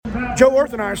Joe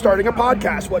Orth and I are starting a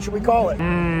podcast. What should we call it?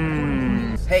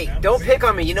 Hey, don't pick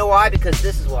on me. You know why? Because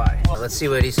this is why. Let's see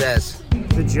what he says.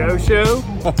 The Joe Show?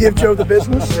 Give Joe the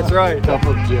business? That's right. Cup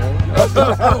of Joe. Cup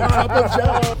of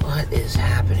Joe. What is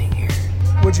happening here?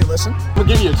 Would you listen? We'll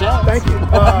give you a chance. Thank you.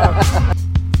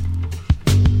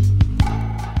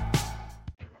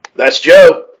 That's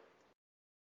Joe.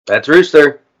 That's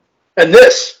Rooster. And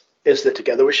this is the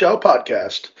Together We Shall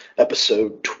podcast,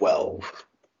 episode 12.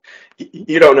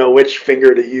 You don't know which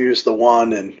finger to use, the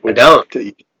one and which I don't.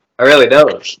 I really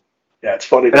don't. Yeah, it's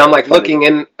funny. And I'm like looking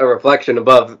in a reflection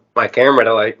above my camera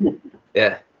to like,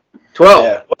 yeah. 12.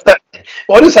 Yeah.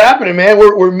 What is happening, man?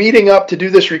 We're meeting up to do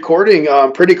this recording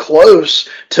pretty close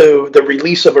to the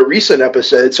release of a recent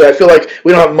episode, so I feel like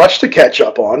we don't have much to catch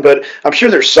up on, but I'm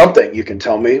sure there's something you can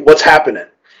tell me. What's happening?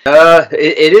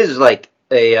 It is like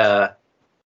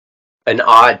an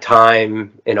odd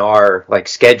time in our like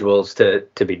schedules to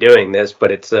be doing this,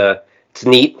 but it's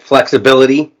neat.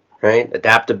 Flexibility, right?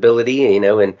 Adaptability,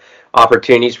 and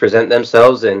opportunities present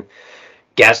themselves and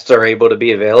guests are able to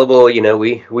be available.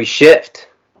 We shift,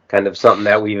 kind of something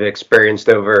that we've experienced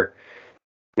over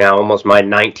now almost my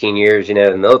 19 years, in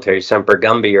the military, Semper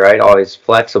Gumby, right? Always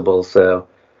flexible. So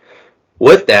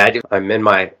with that, I'm in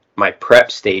my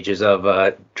prep stages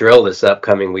of drill this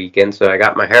upcoming weekend. So I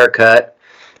got my hair cut,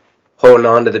 holding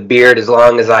on to the beard as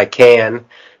long as I can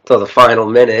till the final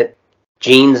minute.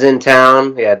 Jean's in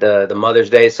town. We had the Mother's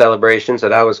Day celebration, so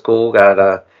that was cool.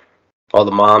 Got all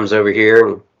the moms over here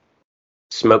and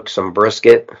smoked some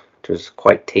brisket, which was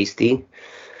quite tasty.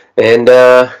 And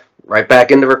right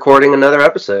back into recording another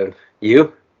episode.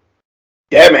 You?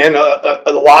 Yeah, man,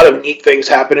 a lot of neat things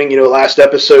happening. Last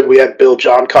episode we had Bill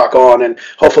Johncock on, and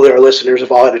hopefully our listeners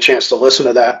have all had a chance to listen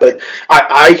to that. But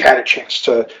I had a chance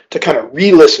to kind of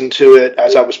re-listen to it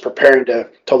as I was preparing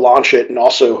to launch it. And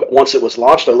also, once it was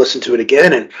launched, I listened to it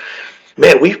again. And,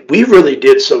 man, we really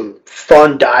did some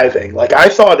fun diving. Like, I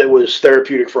thought it was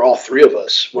therapeutic for all three of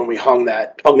us when we hung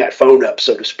that phone up,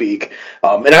 so to speak.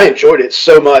 And I enjoyed it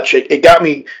so much. It got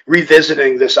me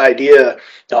revisiting this idea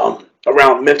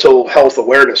around Mental Health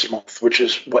Awareness Month, which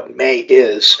is what May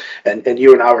is, and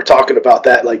you and I were talking about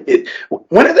that. Like,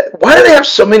 why do they have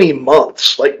so many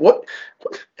months? Like, what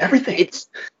everything?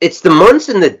 It's the months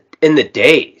in the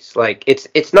days. Like,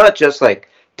 it's not just like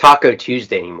Taco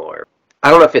Tuesday anymore.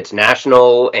 I don't know if it's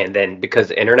national and then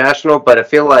because international, but I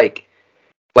feel like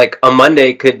a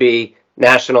Monday could be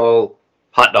National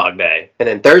Hot Dog Day, and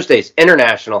then Thursday's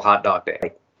International Hot Dog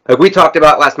Day. Like we talked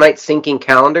about last night, syncing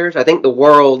calendars. I think the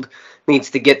world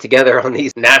needs to get together on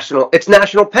these it's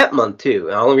National Pet Month too. And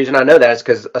the only reason I know that is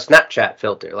because a Snapchat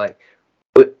filter. Like,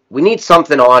 we need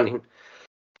something on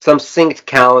some synced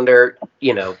calendar.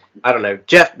 I don't know,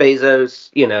 Jeff Bezos,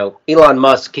 Elon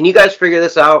Musk. Can you guys figure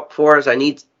this out for us? I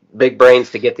need big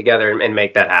brains to get together and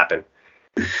make that happen.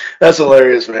 That's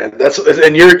hilarious, man.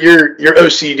 And your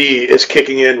OCD is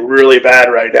kicking in really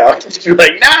bad right now. You're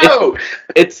like, no.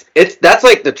 It's that's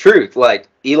like the truth. Like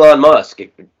Elon Musk.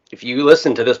 If you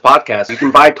listen to this podcast, you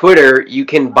can buy Twitter, you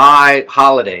can buy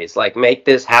holidays. Like, make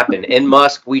this happen. In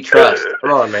Musk, we trust.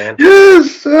 Come on, man.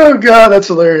 Yes. Oh, God, that's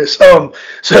hilarious. So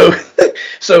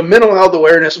Mental Health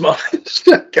Awareness Month.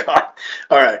 God.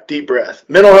 All right, deep breath.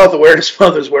 Mental Health Awareness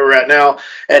Month is where we're at now.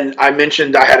 And I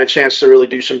mentioned I had a chance to really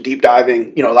do some deep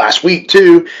diving, last week,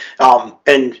 too.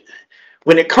 And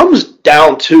when it comes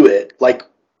down to it, like,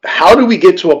 how do we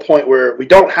get to a point where we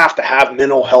don't have to have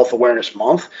Mental Health Awareness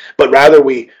Month, but rather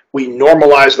we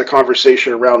normalize the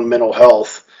conversation around mental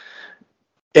health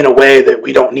in a way that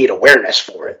we don't need awareness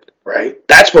for it, right?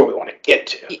 That's where we want to get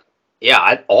to.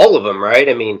 Yeah, all of them, right?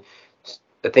 I mean,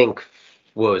 I think,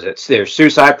 what was it? There's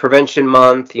Suicide Prevention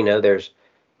Month, there's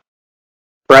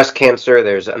breast cancer,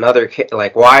 there's another,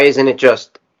 like, why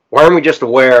aren't we just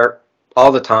aware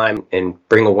all the time and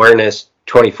bring awareness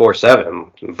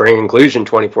 24/7, bring inclusion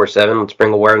 24/7. Let's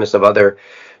bring awareness of other,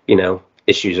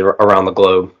 issues around the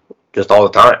globe just all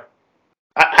the time.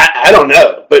 I don't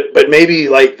know, but maybe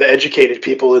like the educated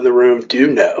people in the room do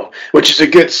know, which is a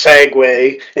good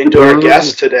segue into our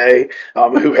guest today,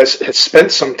 who has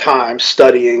spent some time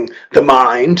studying the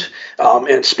mind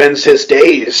and spends his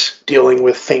days dealing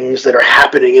with things that are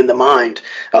happening in the mind.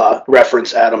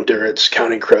 Reference Adam Duritz,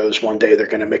 Counting Crows. One day they're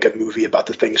going to make a movie about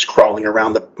the things crawling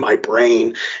around my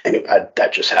brain, and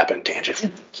that just happened.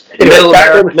 Tangent.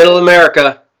 Middle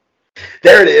America.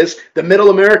 There it is. The Middle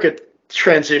America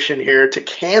transition here to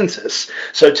Kansas.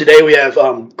 So today we have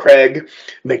Craig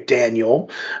McDaniel,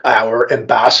 our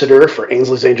ambassador for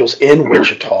Ainsley's Angels in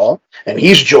Wichita, and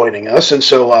he's joining us. And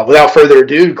so without further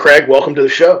ado, Craig, welcome to the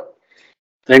show.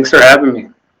 Thanks for having me.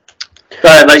 So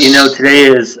I'd let you know today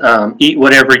is Eat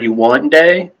Whatever You Want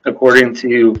Day, according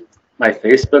to my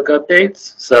Facebook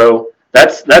updates. So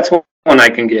that's one I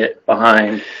can get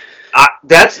behind.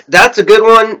 That's a good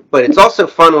one, but it's also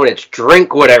fun when it's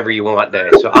Drink Whatever You Want Day.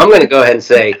 So I'm going to go ahead and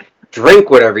say Drink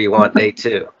Whatever You Want Day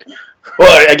too.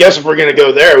 Well, I guess if we're going to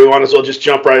go there, we might as well just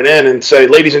jump right in and say,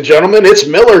 ladies and gentlemen, it's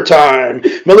Miller time.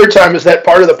 Miller time is that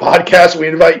part of the podcast we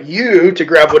invite you to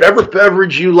grab whatever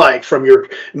beverage you like, from your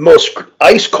most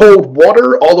ice cold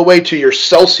water all the way to your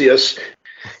Celsius.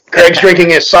 Craig's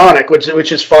drinking a Sonic,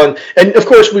 which is fun. And of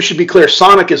course, we should be clear,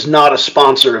 Sonic is not a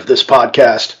sponsor of this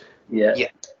podcast. Yeah.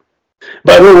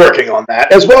 But we're working on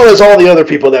that, as well as all the other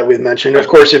people that we've mentioned. Of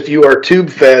course, if you are tube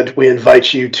fed, we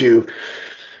invite you to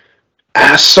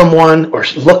ask someone or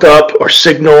look up or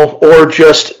signal or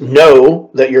just know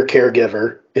that your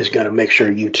caregiver is going to make sure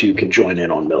you too can join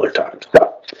in on Miller Times.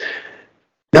 So,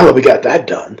 now that we got that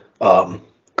done,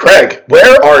 Craig,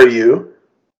 where are you?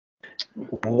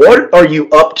 What are you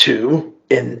up to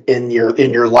in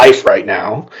your life right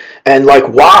now? And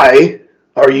why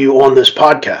are you on this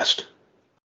podcast?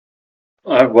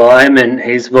 Well, I'm in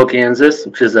Hayesville, Kansas,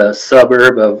 which is a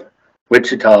suburb of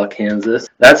Wichita, Kansas.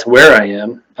 That's where I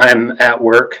am. I'm at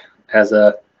work as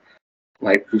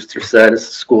like Rooster said, as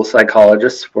a school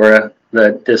psychologist for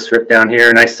the district down here,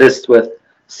 and I assist with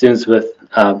students with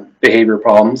behavior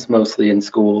problems, mostly in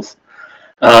schools.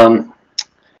 And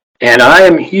I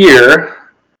am here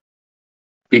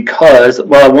because,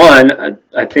 well, one,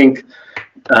 I think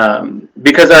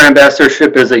because our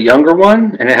ambassadorship is a younger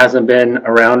one and it hasn't been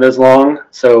around as long,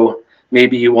 so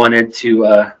maybe you wanted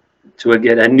to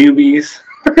get a newbie's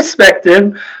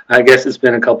perspective. I guess it's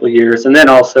been a couple of years. And then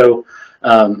also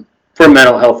for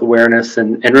mental health awareness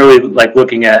and really like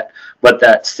looking at what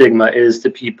that stigma is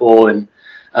to people, and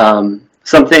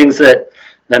some things that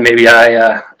maybe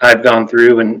I've gone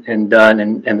through and done,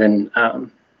 and then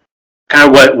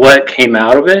kind of what came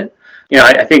out of it. You know,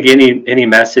 I think any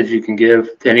message you can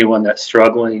give to anyone that's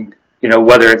struggling, you know,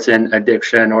 whether it's in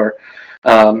addiction or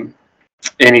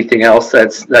anything else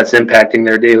that's impacting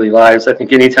their daily lives. I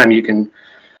think anytime you can,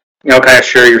 you know, kind of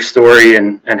share your story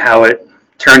and how it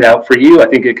turned out for you, I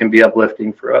think it can be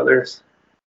uplifting for others.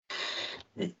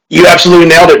 You absolutely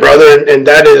nailed it, brother, and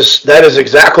that is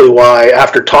exactly why,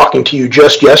 after talking to you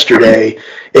just yesterday,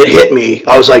 it hit me.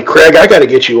 I was like, Craig, I got to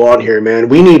get you on here, man.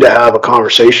 We need to have a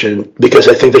conversation, because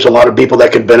I think there's a lot of people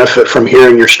that can benefit from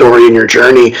hearing your story and your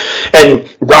journey. And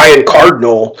Ryan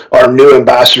Cardinal, our new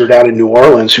ambassador down in New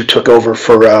Orleans, who took over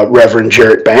for Reverend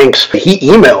Jarrett Banks, he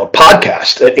emailed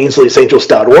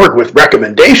podcast@ainsleyangels.org with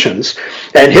recommendations.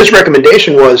 And his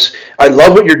recommendation was, I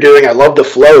love what you're doing. I love the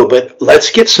flow, but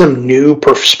let's get some new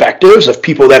perspectives of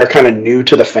people that are kind of new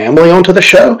to the family onto the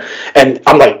show. And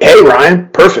I'm like, hey, Ryan,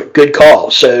 perfect. Good call.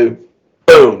 So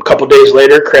boom, a couple days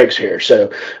later, Craig's here.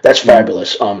 So that's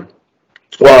fabulous. Well,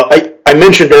 I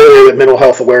mentioned earlier that Mental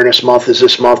Health Awareness Month is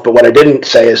this month, but what I didn't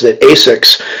say is that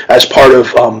ASICS, as part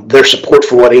of their support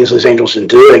for what Ainsley's Angels is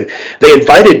doing, they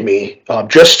invited me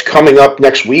just coming up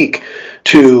next week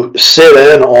to sit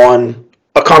in on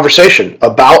a conversation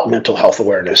about mental health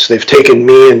awareness. They've taken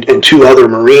me and two other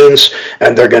Marines,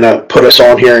 and they're going to put us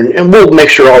on here, and we'll make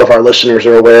sure all of our listeners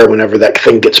are aware whenever that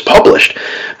thing gets published.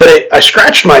 But I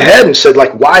scratched my head and said,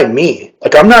 like, why me?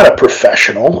 Like, I'm not a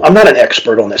professional. I'm not an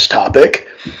expert on this topic.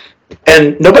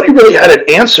 And nobody really had an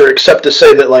answer except to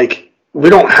say that, like, we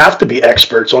don't have to be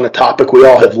experts on a topic. We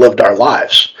all have lived our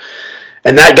lives.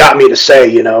 And that got me to say,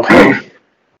 you know, hey,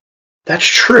 that's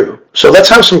true. So let's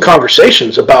have some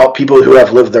conversations about people who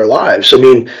have lived their lives. I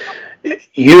mean,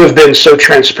 you have been so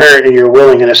transparent in your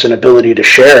willingness and ability to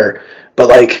share, but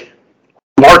like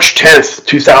March 10th,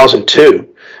 2002,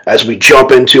 as we jump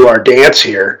into our dance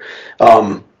here,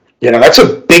 you know, that's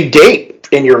a big date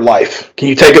in your life. Can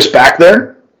you take us back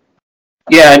there?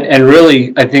 Yeah, and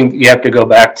really, I think you have to go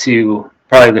back to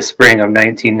probably the spring of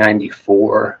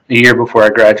 1994, the year before I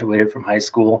graduated from high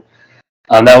school.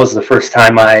 That was the first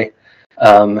time I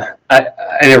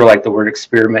never liked the word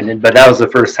experimented, but that was the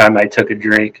first time I took a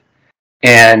drink.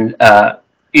 And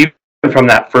even from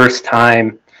that first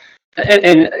time,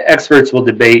 and experts will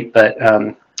debate, but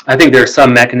I think there's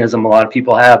some mechanism a lot of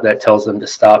people have that tells them to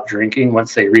stop drinking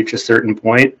once they reach a certain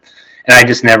point. And I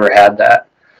just never had that.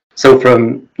 So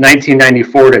from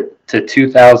 1994 to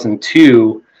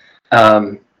 2002,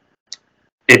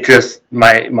 it just,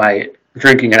 my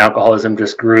drinking and alcoholism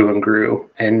just grew and grew.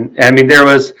 And I mean,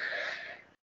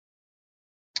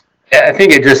 I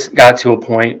think it just got to a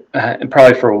point, and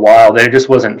probably for a while, that it just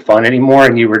wasn't fun anymore,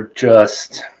 and you were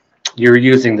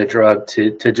using the drug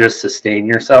to just sustain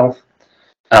yourself.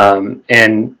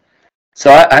 And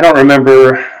so I don't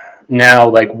remember now,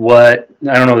 like, what,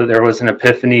 I don't know that there was an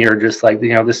epiphany or just like,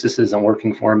 this just isn't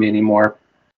working for me anymore.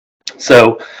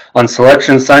 So on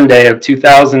Selection Sunday of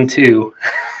 2002,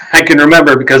 I can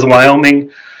remember because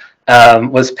Wyoming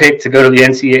was picked to go to the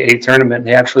NCAA tournament.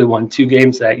 They actually won 2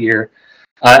 games that year.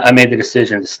 I made the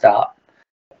decision to stop.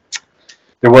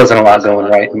 There wasn't a lot going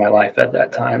right in my life at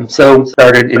that time. So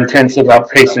started intensive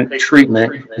outpatient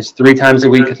treatment. It was 3 times a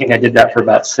week. I think I did that for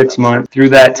about 6 months. Through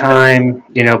that time,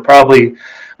 probably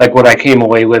like what I came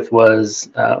away with was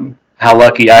how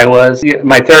lucky I was.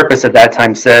 My therapist at that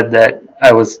time said that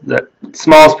I was the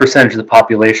smallest percentage of the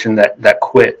population that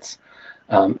quits.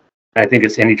 I think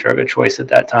it's any drug of choice at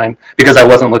that time because I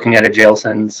wasn't looking at a jail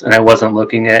sentence and I wasn't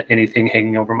looking at anything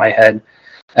hanging over my head.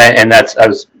 And I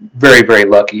was very, very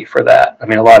lucky for that. I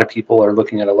mean, a lot of people are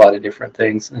looking at a lot of different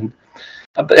things. And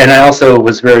I also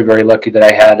was very, very lucky that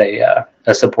I had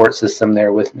a support system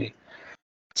there with me.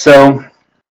 So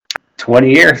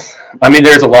 20 years. I mean,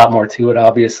 there's a lot more to it,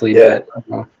 obviously. Yeah.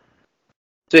 But,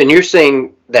 So, and you're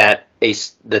saying that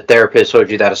the therapist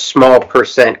told you that a small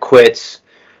percent quits,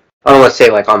 I don't want to say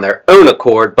like on their own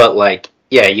accord, but like,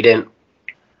 yeah, you didn't,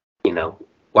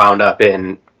 wound up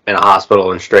in a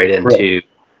hospital and straight into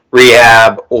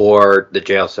rehab or the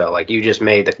jail cell. Like you just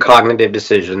made the cognitive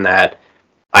decision that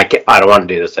I don't want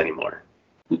to do this anymore.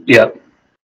 Yep.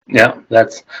 Yeah,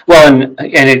 that's well, and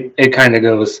it kind of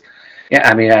goes. Yeah,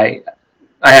 I mean, I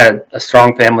had a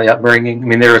strong family upbringing. I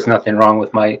mean, there was nothing wrong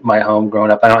with my home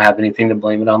growing up. I don't have anything to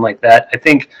blame it on like that. I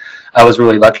think I was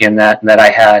really lucky in that I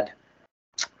had,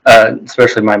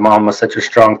 especially my mom was such a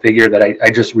strong figure that I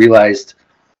just realized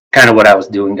kind of what I was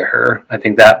doing to her. I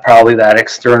think that probably that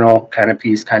external kind of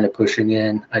piece kind of pushing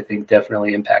in, I think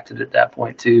definitely impacted at that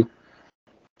point too.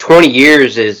 20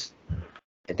 years is,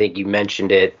 I think you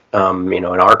mentioned it, in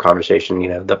our conversation,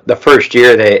 the first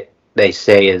year that they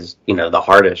say is, the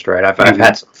hardest, right? I've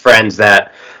had some friends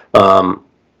that,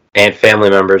 and family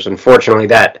members, unfortunately,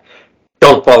 that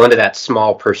don't fall into that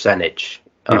small percentage,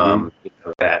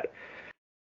 that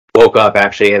woke up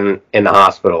actually in the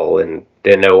hospital and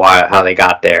didn't know how they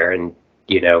got there, and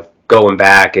going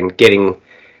back and getting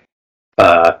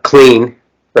clean,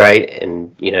 right,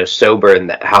 and sober,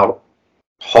 and how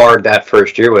hard that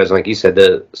first year was. Like you said,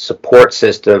 the support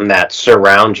system that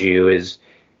surrounds you is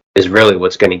really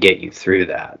what's going to get you through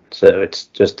that. So it's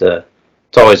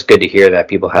always good to hear that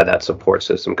people have that support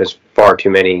system, because far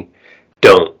too many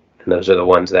don't, and those are the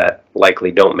ones that likely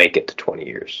don't make it to 20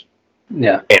 years.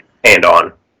 Yeah, and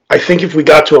on. I think if we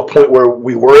got to a point where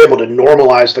we were able to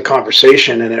normalize the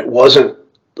conversation and it wasn't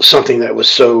something that was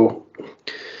so,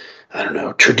 I don't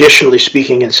know, traditionally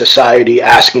speaking in society,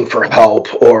 asking for help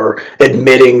or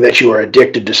admitting that you are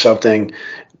addicted to something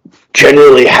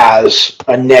generally has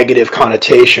a negative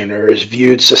connotation or is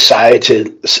viewed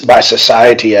by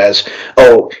society as,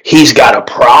 oh, he's got a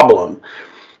problem.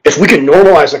 If we can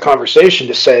normalize the conversation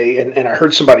to say, and I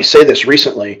heard somebody say this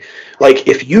recently, like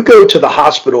if you go to the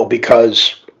hospital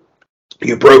because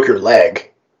you broke your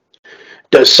leg,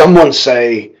 does someone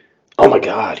say, oh my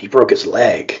God, he broke his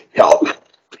leg,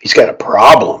 he's got a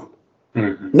problem?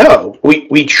 Mm-hmm. No,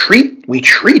 we treat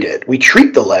it. We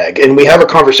treat the leg, and we have a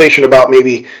conversation about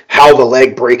maybe how the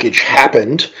leg breakage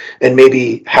happened and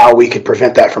maybe how we could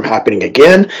prevent that from happening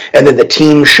again. And then the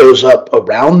team shows up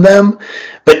around them.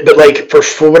 But like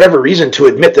for whatever reason, to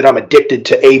admit that I'm addicted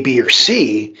to A, B, or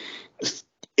C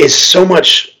is so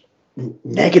much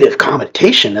negative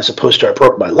connotation as opposed to I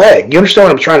broke my leg. You understand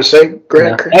what I'm trying to say,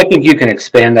 Greg? Yeah, I think you can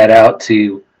expand that out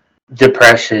to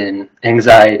depression,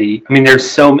 anxiety. I mean, there's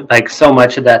so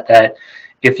much of that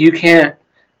if you can't,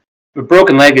 a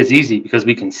broken leg is easy because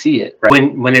we can see it,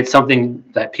 right? When it's something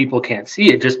that people can't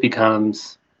see, it just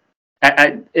becomes,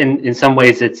 in some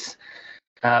ways it's,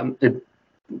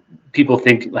 people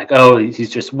think like, oh, he's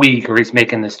just weak or he's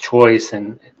making this choice.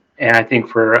 And I think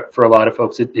for a lot of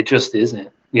folks, it just isn't,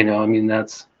 I mean,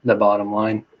 that's the bottom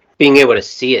line. Being able to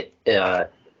see it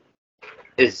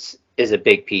is a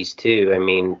big piece too. I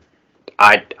mean,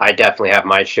 I definitely have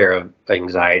my share of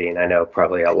anxiety, and I know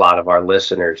probably a lot of our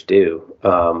listeners do.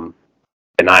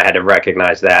 And I had to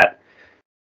recognize that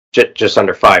just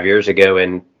under 5 years ago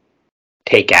and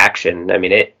take action. I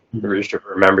mean, Rooster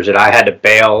remembers it. I had to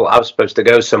bail. I was supposed to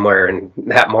go somewhere, and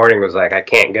that morning was like, I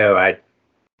can't go. I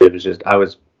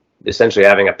was essentially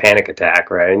having a panic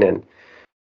attack, right? And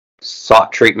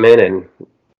sought treatment, and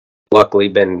luckily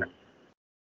been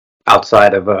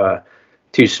outside of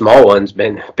 2 small ones,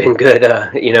 been good,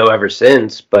 ever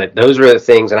since. But those were the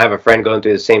things, and I have a friend going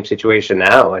through the same situation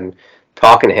now, and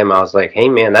talking to him, I was like, hey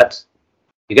man,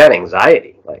 you got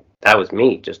anxiety. Like that was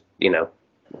me just,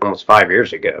 almost 5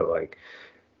 years ago. Like,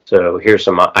 so here's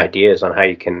some ideas on how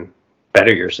you can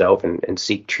better yourself and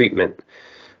seek treatment.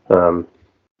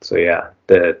 So yeah,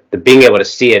 the being able to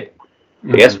see it,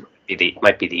 I guess,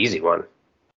 might be the easy one,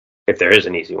 if there is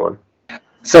an easy one.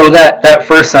 So that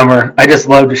first summer, I just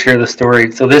love to share the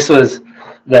story. So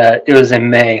it was in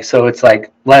May, so it's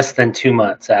like less than 2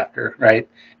 months after, right?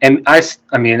 And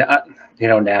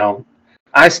now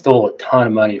I stole a ton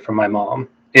of money from my mom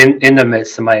in the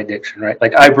midst of my addiction, right?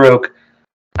 Like I broke.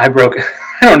 I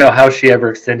don't know how she ever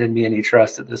extended me any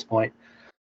trust at this point,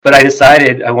 but I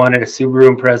decided I wanted a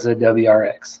Subaru Impreza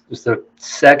WRX. It was the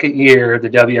second year the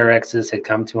WRXs had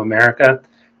come to America.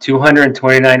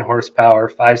 229 horsepower,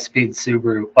 5-speed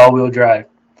Subaru, all-wheel drive.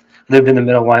 Lived in the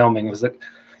middle of Wyoming. It was like,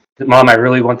 Mom, I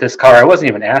really want this car. I wasn't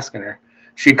even asking her.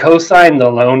 She co-signed the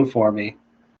loan for me.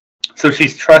 So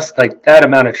she's like that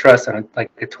amount of trust on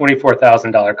like a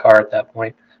 $24,000 car at that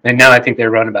point. And now I think they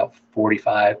run about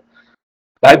 45.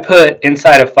 I put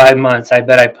inside of 5 months, I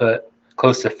bet I put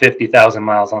close to 50,000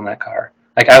 miles on that car.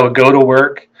 Like I would go to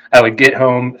work, I would get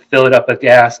home, fill it up with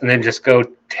gas, and then just go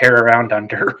tear around on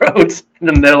dirt roads in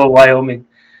the middle of Wyoming.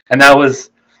 And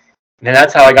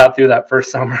that's how I got through that first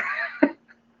summer. And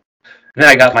then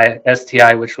I got my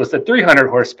STI, which was the 300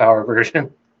 horsepower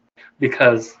version,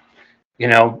 because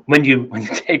when you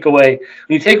take away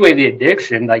the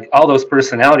addiction, like all those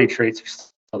personality traits are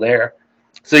still there.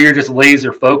 So you're just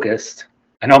laser focused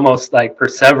and almost like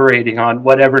perseverating on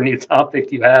whatever new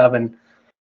topic you have. And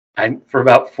for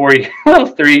about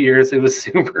 3 years, it was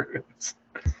Subarus.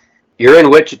 You're in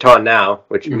Wichita now,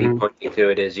 which me pointing to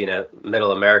it is,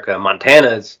 middle America.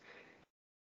 Montana's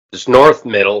just north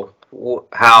middle.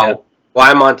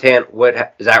 Why Montana?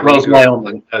 What is that? Rose,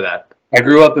 Wyoming. I know that. I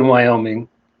grew up in Wyoming.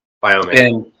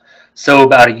 And so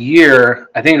about a year,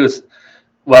 I think it was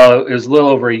a little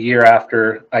over a year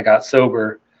after I got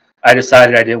sober, I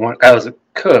decided I was a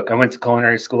cook. I went to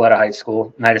culinary school out of high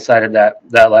school, and I decided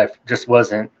that life just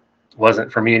wasn't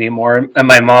for me anymore. And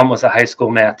my mom was a high school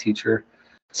math teacher.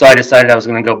 So I decided I was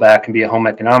going to go back and be a home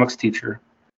economics teacher.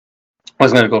 I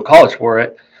was going to go to college for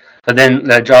it. But then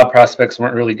the job prospects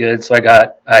weren't really good. So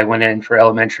I went in for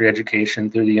elementary education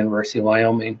through the University of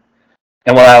Wyoming.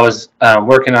 And while I was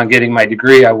working on getting my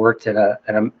degree, I worked at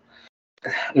it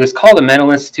was called a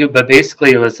mental institute, but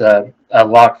basically it was a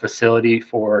locked facility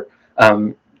for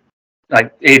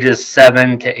like ages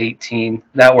 7 to 18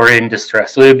 that were in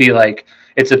distress. So it would be like,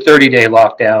 it's a 30-day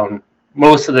lockdown.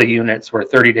 Most of the units were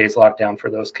 30 days locked down for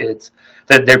those kids,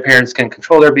 that their parents can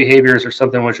control their behaviors or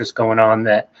something was just going on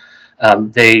that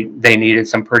they needed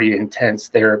some pretty intense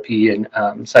therapy and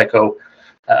psycho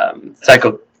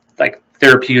like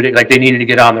therapeutic, like they needed to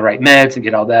get on the right meds and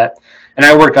get all that. And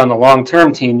I worked on the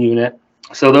long-term teen unit.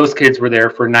 So those kids were there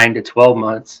for 9 to 12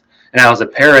 months. And I was a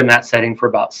para in that setting for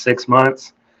about 6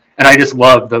 months. And I just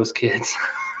loved those kids.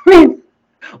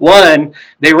 One,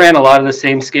 they ran a lot of the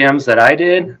same scams that I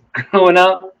did growing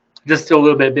up, just to a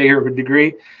little bit bigger of a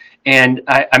degree. And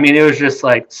I mean, it was just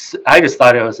like, I just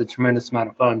thought it was a tremendous amount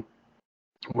of fun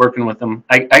working with them.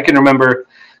 I can remember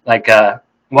like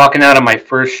walking out of my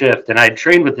first shift, and I had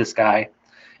trained with this guy,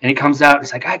 and he comes out, and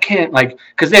he's like, I can't, like,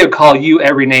 because they would call you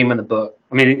every name in the book.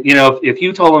 I mean, if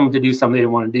you told them to do something they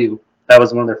didn't want to do, that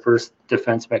was one of their first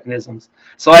defense mechanisms.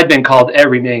 So I'd been called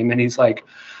every name, and he's like,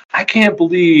 I can't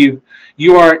believe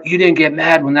you didn't get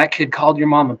mad when that kid called your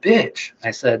mom a bitch.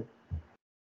 I said,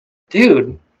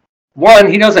 dude, one,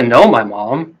 he doesn't know my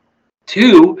mom.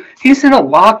 Two, he's in a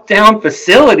lockdown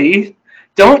facility.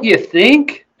 Don't you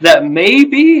think that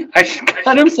maybe I should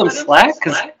cut him some slack?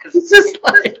 Because it's just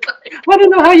like, I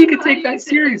don't know how you could take that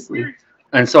seriously.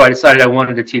 And so I decided I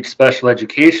wanted to teach special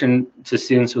education to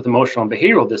students with emotional and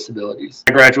behavioral disabilities.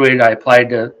 I graduated, I applied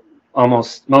to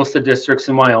almost most of the districts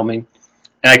in Wyoming,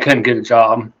 and I couldn't get a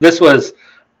job. This was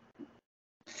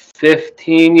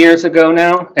 15 years ago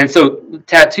now. And so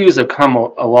tattoos have come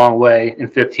a long way in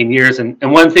 15 years. And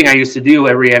one thing I used to do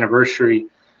every anniversary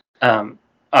on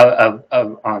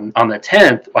the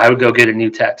 10th, I would go get a new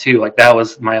tattoo. Like that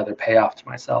was my other payoff to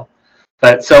myself.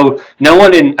 But so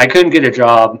I couldn't get a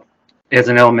job as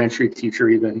an elementary teacher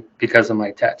even because of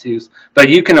my tattoos. But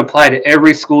you can apply to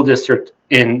every school district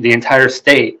in the entire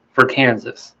state for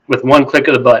Kansas with one click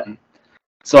of the button.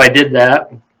 So I did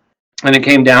that, and it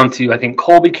came down to, I think,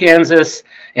 Colby, Kansas,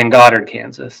 and Goddard,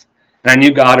 Kansas. And I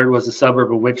knew Goddard was a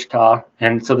suburb of Wichita,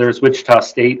 and so there's Wichita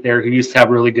State there, who used to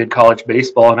have really good college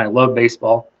baseball, and I love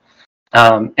baseball.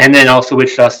 And then also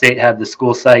Wichita State had the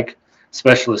school psych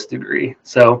specialist degree.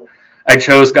 So I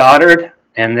chose Goddard,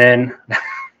 and then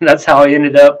that's how I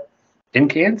ended up in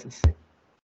Kansas.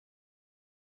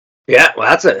 Yeah, well,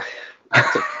 that's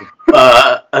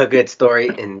a good story.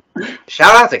 And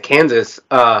shout out to Kansas.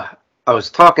 I was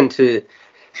talking to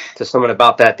to someone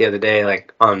about that the other day,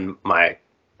 like on my,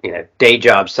 day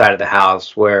job side of the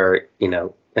house, where,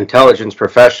 intelligence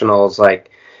professionals, like,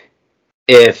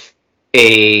 if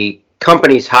a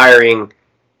company's hiring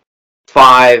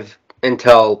 5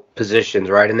 intel positions,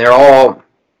 right, and they're all,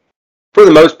 for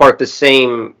the most part, the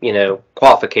same,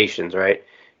 qualifications, right?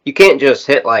 You can't just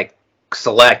hit like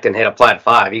select and hit apply to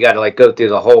 5. You got to like go through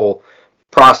the whole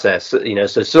process, so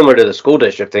similar to the school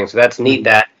district thing. So that's neat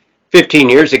that 15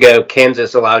 years ago,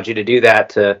 Kansas allowed you to do that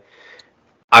to,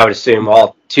 I would assume,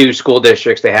 all 2 school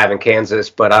districts they have in Kansas,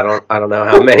 but I don't know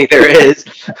how many there is.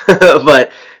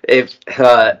 But if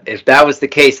that was the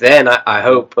case then, I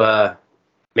hope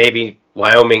maybe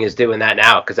Wyoming is doing that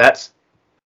now, because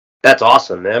that's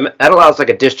awesome. That allows like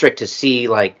a district to see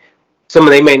like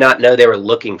someone they may not know they were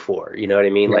looking for. You know what I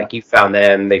mean? Yeah. Like you found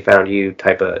them, they found you,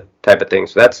 type of thing.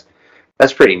 So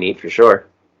that's pretty neat for sure.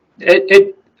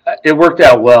 It worked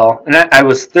out well, and I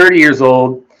was 30 years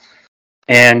old.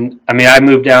 And I mean, I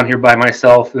moved down here by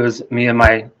myself. It was me and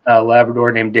my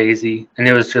Labrador named Daisy, and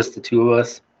it was just the 2 of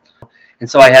us. And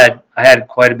so I had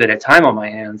quite a bit of time on my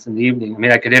hands in the evening. I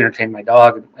mean, I could entertain my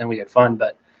dog, and we had fun.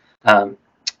 But I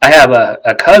have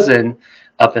a cousin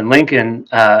up in Lincoln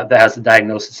that has a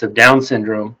diagnosis of Down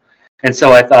syndrome, and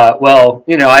so I thought, well,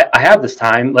 I have this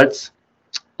time. Let's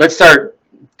start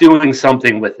doing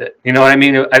something with it. You know what I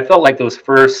mean? I felt like those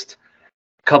first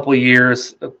couple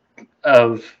years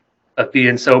of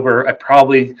being sober, I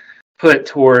probably put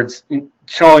towards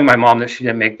showing my mom that she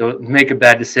didn't make a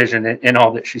bad decision, and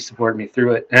all that she supported me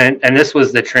through it. And this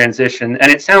was the transition.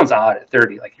 And it sounds odd at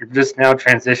 30, like you're just now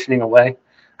transitioning away,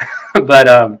 but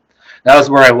that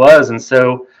was where I was. And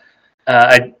so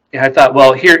I thought,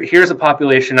 well, here's a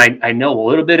population I know a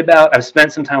little bit about. I've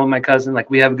spent some time with my cousin. Like,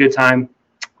 we have a good time.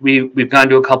 We've gone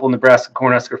to a couple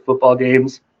Nebraska-Cornhusker football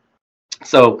games.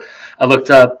 So I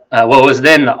looked up what was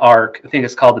then the ARC. I think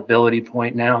it's called Ability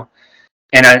Point now.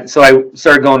 And so I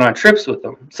started going on trips with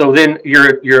them. So then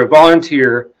you're a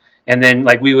volunteer, and then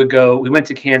like we went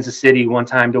to Kansas City one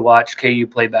time to watch KU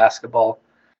play basketball.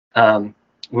 We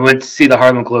went to see the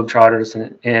Harlem Globetrotters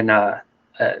in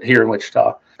here in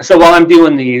Wichita. So while I'm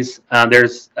doing these, I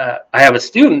have a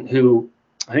student who,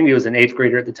 I think he was an 8th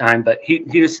grader at the time, but he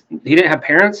didn't have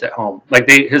parents at home. Like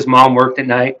his mom worked at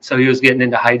night, so he was getting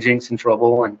into hijinks and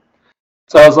trouble. And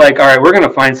so I was like, all right, we're going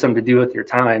to find something to do with your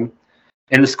time.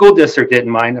 And the school district didn't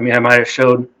mind. I mean, I might have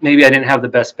showed, maybe I didn't have the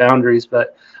best boundaries,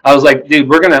 but I was like, dude,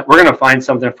 we're gonna find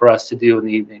something for us to do in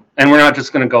the evening. And we're not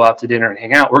just going to go out to dinner and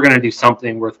hang out. We're going to do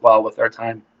something worthwhile with our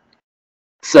time.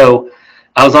 So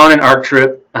I was on an ARC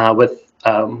trip with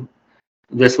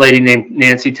this lady named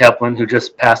Nancy Teplin, who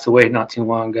just passed away not too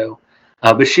long ago.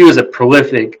 But she was a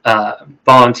prolific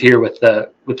volunteer with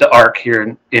the ARC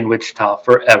here in Wichita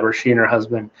forever, she and her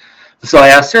husband. So I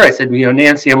asked her, I said,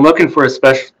 Nancy, I'm looking for a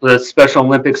Special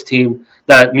Olympics team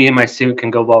that me and my student can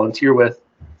go volunteer with.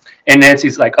 And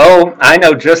Nancy's like, oh, I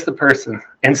know just the person.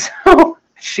 And so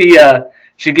she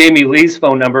gave me Lee's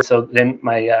phone number. So then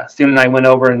my student and I went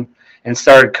over and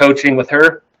started coaching with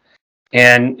her.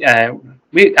 And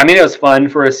it was fun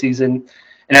for a season.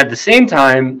 And at the same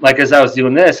time, like as I was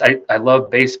doing this, I love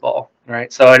baseball,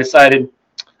 right? So I decided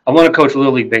I want to coach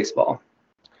Little League baseball.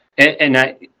 And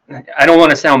I don't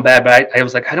want to sound bad, but I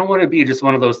was like, I don't want to be just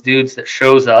one of those dudes that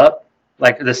shows up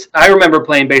like this. I remember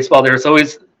playing baseball. There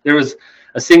was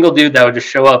a single dude that would just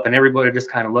show up, and everybody would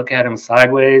just kind of look at him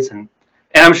sideways. And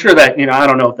I'm sure that, I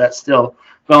don't know if that's still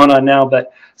going on now,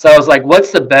 but so I was like,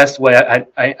 what's the best way? I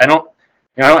don't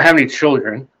have any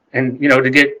children, and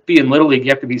to be in Little League,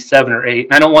 you have to be 7 or 8.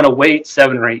 And I don't want to wait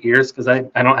 7 or 8 years because I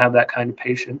don't have that kind of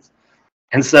patience.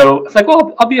 And so it's like,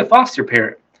 well, I'll be a foster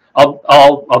parent. I'll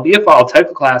take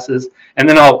the classes, and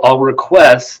then I'll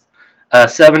request a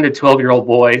 7 to 12-year-old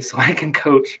boy so I can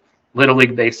coach Little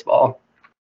League baseball.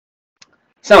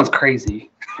 Sounds crazy.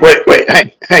 Wait,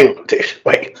 hang on, Dave.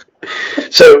 Wait.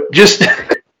 So just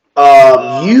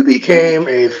you became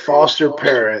a foster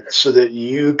parent so that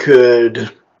you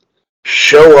could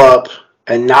show up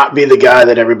and not be the guy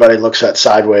that everybody looks at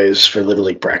sideways for Little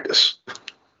League practice.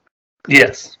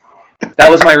 Yes,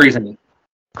 that was my reasoning.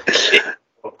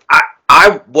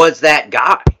 I was that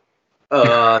guy.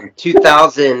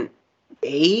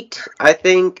 2008, I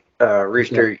think.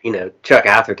 Rooster, Chuck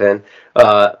Atherton,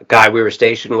 guy we were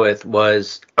stationed with,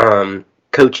 was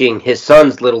coaching his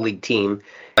son's Little League team.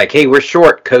 Like, hey, we're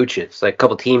short coaches. Like, a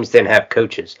couple teams didn't have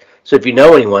coaches. So if you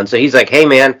know anyone, so he's like, hey,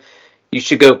 man, you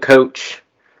should go coach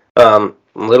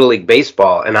Little League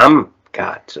baseball. And I'm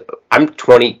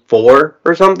 24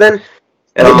 or something.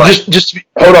 And I'm like,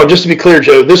 hold on, just to be clear,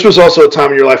 Joe, this was also a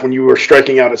time in your life when you were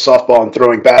striking out at softball and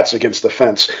throwing bats against the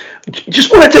fence.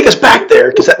 Just want to take us back there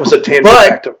because that was a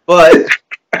tangent. But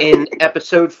in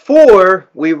episode 4,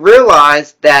 we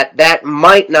realized that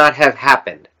might not have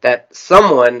happened. That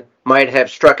someone might have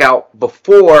struck out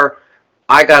before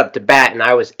I got up to bat, and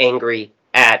I was angry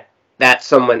at that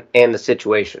someone and the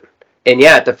situation. And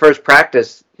yeah, at the first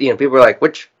practice, people were like,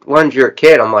 "Which one's your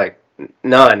kid?" I'm like,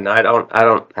 "None. I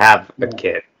don't have a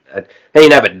kid. I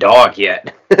didn't have a dog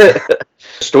yet." The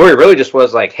story really just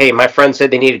was like, "Hey, my friend said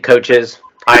they needed coaches.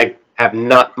 I have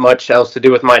not much else to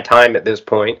do with my time at this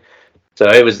point." So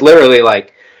it was literally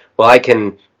like, well, I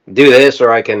can do this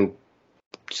or I can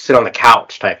sit on the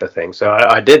couch type of thing. So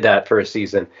I did that for a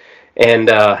season, and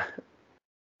I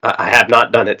have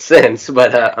not done it since.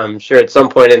 But I'm sure at some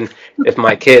point, if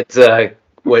my kids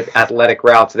what athletic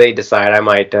routes they decide, I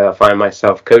might find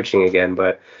myself coaching again.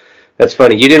 But that's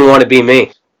funny. You didn't want to be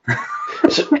me.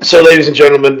 So, ladies and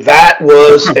gentlemen, that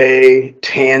was a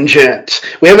tangent.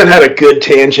 We haven't had a good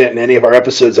tangent in any of our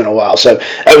episodes in a while, so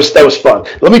that was fun.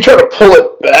 Let me try to pull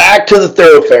it back to the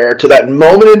thoroughfare, to that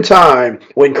moment in time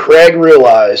when Craig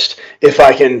realized if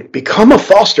I can become a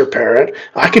foster parent,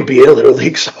 I could be a Little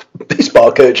League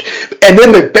baseball coach. And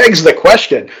then it begs the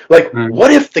question,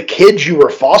 what if the kids you were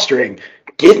fostering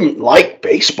didn't like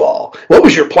baseball? What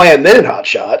was your plan then,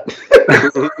 Hotshot?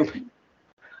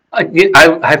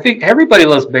 I think everybody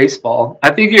loves baseball.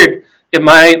 I figured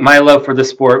my love for the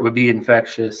sport would be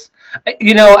infectious.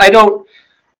 I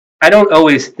don't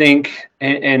always think,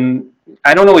 and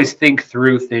I don't always think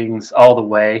through things all the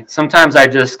way. Sometimes I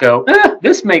just go,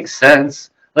 this makes sense.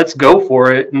 Let's go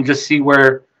for it and just see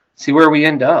where we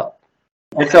end up.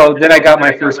 And so then I got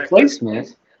my first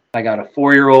placement. I got a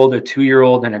 4-year-old, a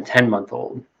 2-year-old, and a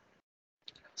 10-month-old.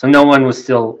 So no one was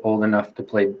still old enough to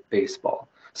play baseball.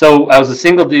 So I was a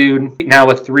single dude now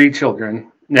with 3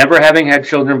 children, never having had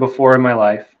children before in my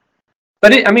life.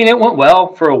 But it went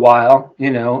well for a while,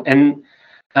 and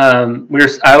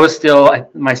I was still,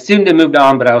 my student had moved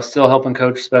on, but I was still helping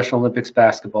coach Special Olympics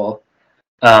basketball.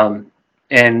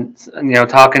 And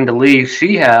talking to Lee,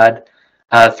 she had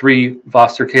 3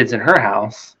 foster kids in her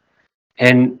house.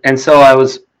 And so I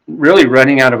was really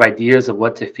running out of ideas of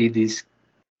what to feed these,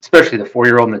 especially the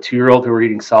 4-year-old and the 2-year-old who were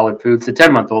eating solid foods. The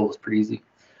 10-month-old was pretty easy.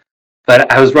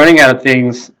 But I was running out of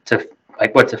things to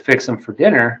what to fix them for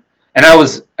dinner, and I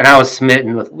was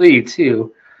smitten with Lee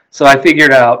too. So I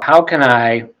figured out, how can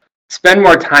I spend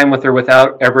more time with her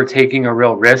without ever taking a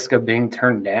real risk of being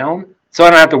turned down? So I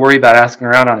don't have to worry about asking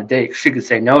her out on a date. She could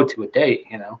say no to a date,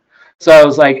 So I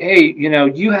was like, hey,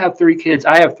 you have 3 kids,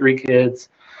 I have 3 kids.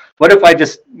 What if I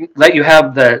just let you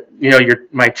have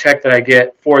my check that I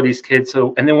get for these kids,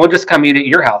 and then we'll just come eat at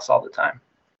your house all the time.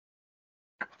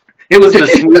 It was the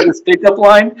smoothest pickup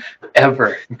line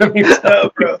ever. Oh,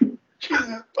 bro.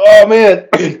 Oh, man.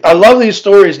 I love these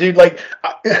stories, dude. I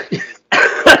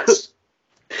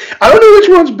don't know which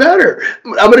one's better.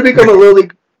 I'm going to become a Little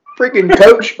League freaking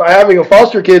coach by having a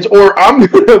foster kids, or I'm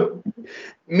going to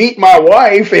meet my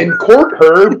wife and court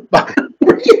her.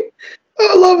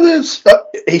 I love this.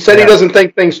 He said he doesn't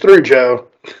think things through, Joe.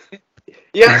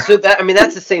 Yeah, so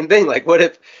that's the same thing. What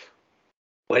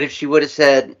if she would have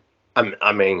said,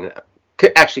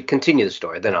 actually continue the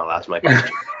story, then I'll ask my question.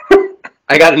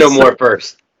 I got to know more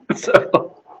first.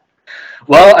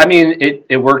 Well,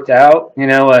 it worked out, and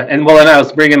then I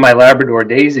was bringing my Labrador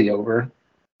Daisy over,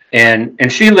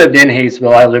 and she lived in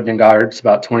Hayesville. I lived in Goddard, it's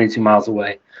about 22 miles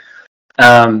away.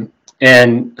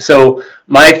 And so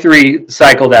my 3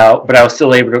 cycled out, but I was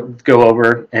still able to go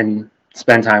over and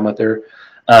spend time with her.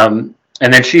 And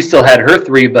then she still had her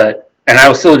 3, and I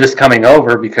was still just coming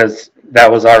over because that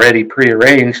was already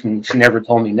prearranged, and she never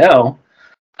told me no.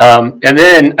 And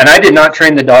I did not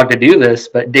train the dog to do this,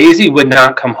 but Daisy would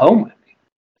not come home with me.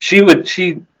 She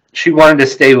wanted to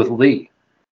stay with Lee.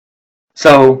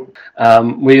 So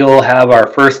we'll have our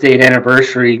first date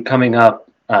anniversary coming up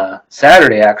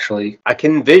Saturday, actually. I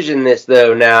can envision this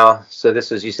though now. So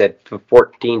this was, you said,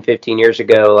 14, 15 years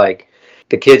ago,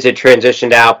 the kids had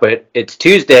transitioned out, but it's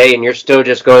Tuesday and you're still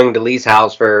just going to Lee's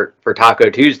house for Taco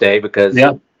Tuesday because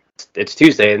it's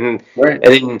Tuesday, and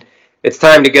then it's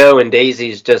time to go, and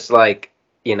Daisy's just on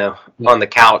the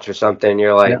couch or something.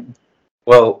 You're like,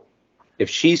 well, if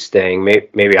she's staying,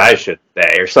 maybe I should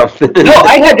stay or something. No,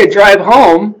 I had to drive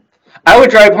home. I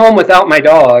would drive home without my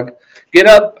dog, get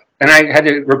up, and I had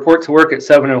to report to work at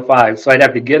 7:05, so I'd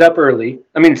have to get up early.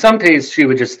 Some days she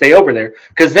would just stay over there,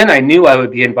 because then I knew I would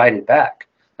be invited back.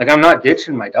 I'm not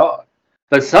ditching my dog.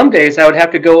 But some days I would have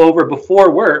to go over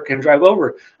before work and drive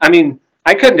over.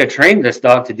 I couldn't have trained this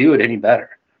dog to do it any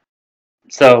better.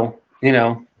 So,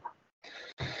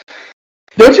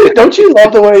 Don't you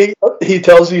love the way he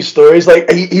tells these stories? Like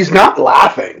he's not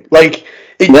laughing. Like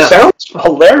it sounds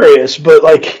hilarious, but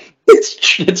like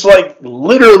it's like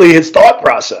literally his thought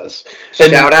process.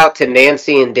 And shout out to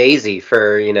Nancy and Daisy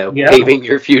for paving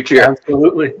your future.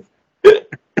 Absolutely.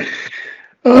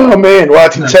 Oh man! Well, I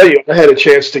can tell you, I had a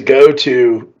chance to go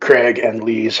to Craig and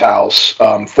Lee's house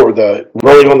for the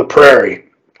Rolling on the Prairie,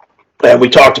 and we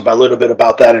talked a little bit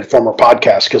about that in former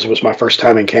podcasts because it was my first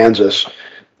time in Kansas.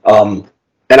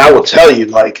 And I will tell you,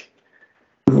 like,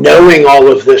 knowing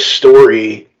all of this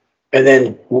story and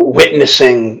then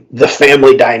witnessing the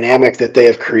family dynamic that they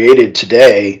have created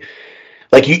today,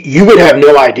 like, you would have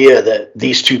no idea that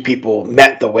these two people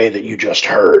met the way that you just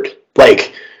heard.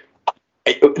 Like,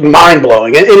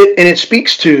 mind-blowing. And it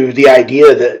speaks to the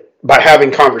idea that by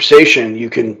having conversation, you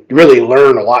can really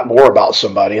learn a lot more about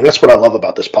somebody. And that's what I love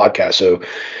about this podcast. So,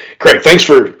 Craig, thanks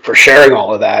for sharing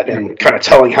all of that and kind of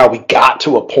telling how we got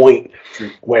to a point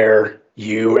where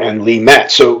you and Lee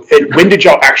met. So when did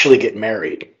y'all actually get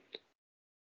married?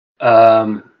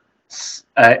 July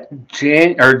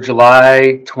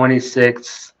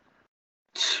 26th,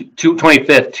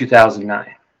 25th,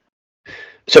 2009.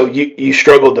 So you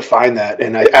struggled to find that,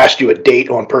 and I asked you a date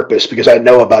on purpose because I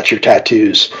know about your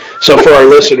tattoos. So for our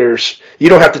listeners, you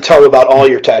don't have to tell about all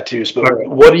your tattoos, but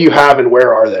what do you have and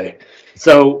where are they?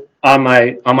 So on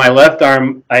my left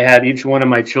arm, I had each one of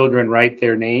my children write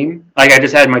their name. Like I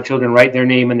just had my children write their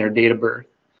name and their date of birth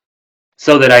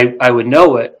so that I would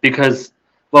know it, because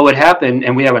what would happen,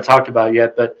 and we haven't talked about it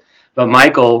yet, but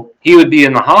Michael, he would be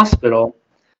in the hospital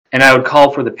and I would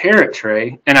call for the parent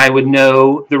tray and I would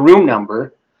know the room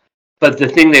number, but the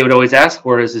thing they would always ask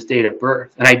for is his date of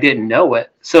birth, and I didn't know it.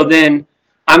 So then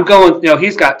I'm going,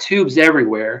 he's got tubes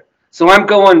everywhere. So I'm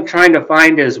going trying to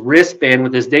find his wristband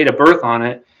with his date of birth on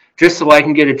it, just so I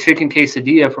can get a chicken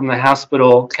quesadilla from the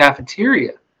hospital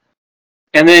cafeteria.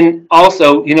 And then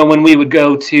also, when we would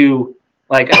go to,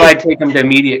 like, if I'd take them to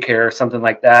immediate care or something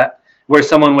like that, where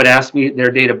someone would ask me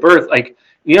their date of birth, like,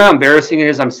 how embarrassing it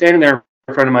is? I'm standing there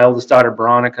in front of my oldest daughter,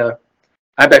 Veronica.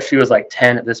 I bet she was like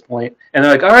 10 at this point. And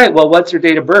they're like, all right, well, what's her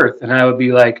date of birth? And I would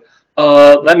be like,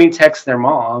 let me text their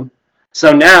mom.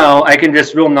 So now I can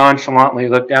just real nonchalantly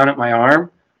look down at my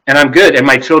arm and I'm good. And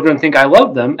my children think I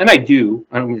love them. And I do.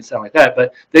 I don't mean to sound like that,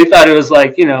 but they thought it was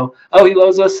like, oh, he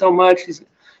loves us so much.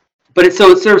 But it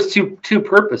serves two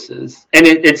purposes. And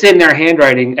it's in their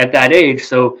handwriting at that age.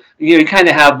 So, you kind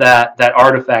of have that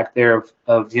artifact there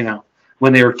of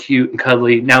when they were cute and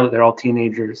cuddly. Now that they're all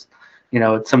teenagers,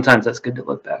 sometimes that's good to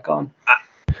look back on.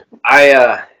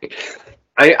 I've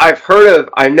heard of,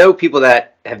 I know people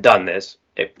that have done this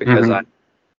because I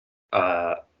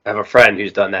have a friend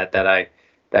who's done that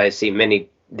I see many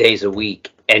days a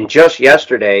week. And just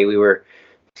yesterday we were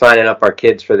signing up our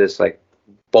kids for this like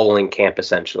bowling camp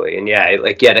essentially. And yeah,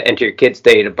 like you had to enter your kid's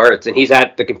date of birth, and he's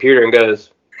at the computer and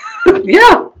goes,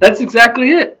 yeah, that's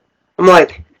exactly it. I'm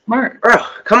like, smart. Bro,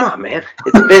 come on, man.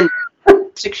 It's been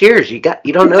 6 years. You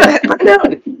don't know that right now.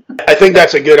 I think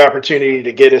that's a good opportunity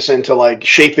to get us into like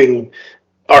shaping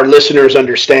our listeners'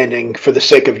 understanding for the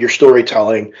sake of your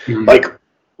storytelling. Mm-hmm. Like,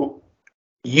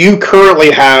 you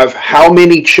currently have how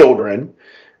many children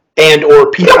and or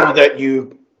people that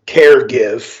you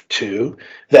give to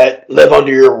that live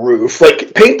under your roof?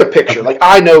 Like, paint the picture. Like,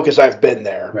 I know because I've been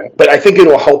there, right, but I think it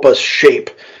will help us shape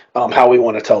how we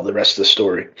want to tell the rest of the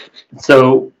story.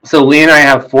 So Lee and I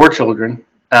have 4 children,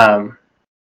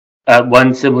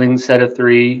 one sibling set of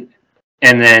 3,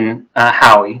 and then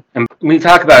Howie. And when we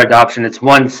talk about adoption, it's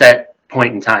one set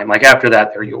point in time. Like, after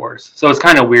that, they're yours. So it's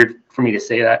kind of weird for me to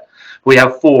say that. We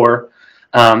have 4,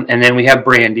 and then we have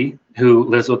Brandy, who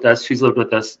lives with us. She's lived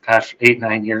with us,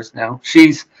 8-9 years now.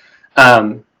 She's,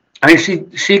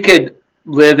 she could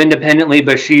live independently,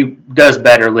 but she does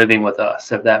better living with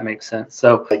us, if that makes sense.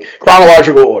 So, like,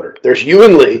 chronological order. There's you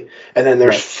and Lee, and then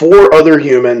there's 4 other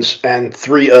humans and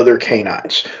 3 other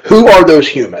canines. Who are those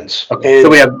humans? Okay. And so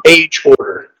we have age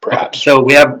order, perhaps. So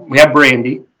we have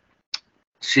Brandy.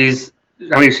 She's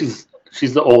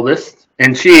the oldest.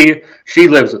 And she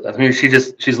lives with us. I mean,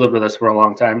 she's lived with us for a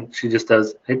long time. She just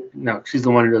does. She's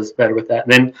the one who does better with that.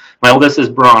 Then my oldest is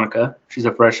Veronica. She's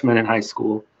a freshman in high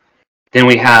school. Then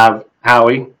we have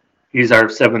Howie. He's our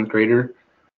 7th grader.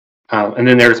 And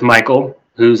then there's Michael,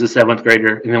 who's a 7th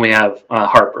grader. And then we have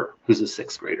Harper, who's a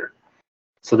 6th grader.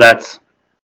 So that's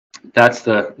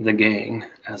the gang,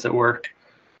 as it were.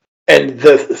 And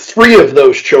the 3 of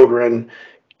those children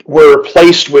were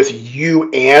placed with you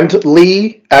and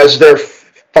Lee as their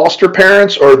foster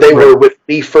parents, or they were with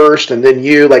Lee first and then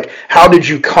you? Like, how did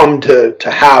you come to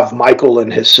have Michael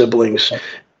and his siblings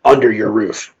under your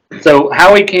roof? So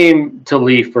Howie came to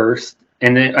Lee first,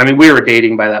 And then, I mean, we were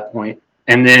dating by that point.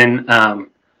 And then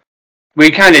we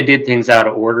kind of did things out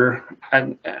of order.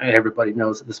 Everybody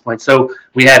knows at this point. So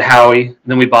we had Howie,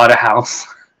 then we bought a house.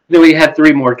 Then we had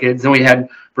 3 more kids. Then we had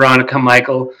Veronica,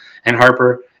 Michael, and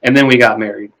Harper. And then we got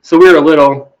married. So we were a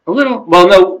little,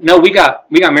 well, no, we got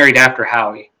married after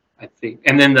Howie, I think.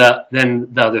 And then the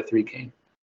other 3 came.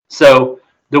 So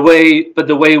the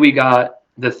way we got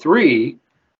the 3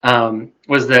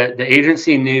 was that the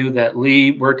agency knew that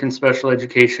Lee worked in special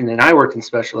education and I worked in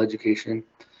special education.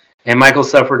 And Michael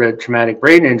suffered a traumatic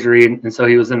brain injury, and so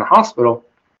he was in the hospital.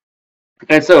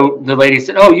 And so the lady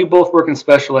said, "Oh, you both work in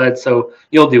special ed, so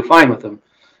you'll do fine with them."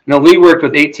 Now, Lee worked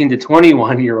with 18 to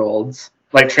 21-year-olds,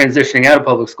 like transitioning out of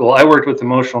public school. I worked with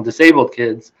emotional disabled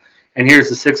kids, and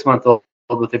here's a 6-month-old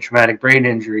with a traumatic brain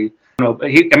injury. But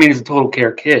he's a total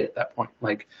care kid at that point.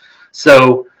 Like,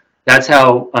 so that's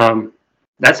how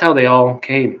they all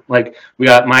came. Like, we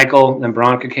got Michael, then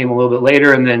Veronica came a little bit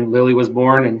later, and then Lily was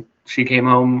born, and she came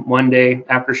home one day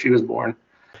after she was born.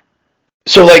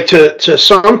 So, like, to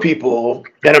some people,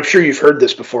 and I'm sure you've heard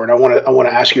this before, and I want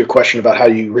to ask you a question about how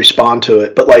you respond to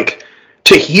it. But, like,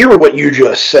 to hear what you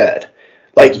just said,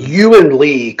 like, you and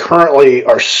Lee currently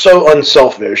are so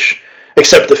unselfish,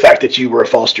 except the fact that you were a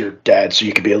foster dad, so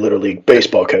you could be a Little League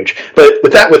baseball coach. But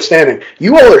with that withstanding,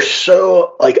 you all are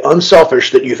so, like,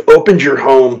 unselfish that you've opened your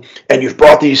home and you've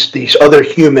brought these other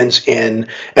humans in,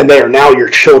 and they are now your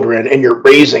children, and you're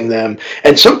raising them.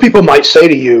 And some people might say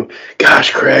to you,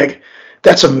 "Gosh, Craig,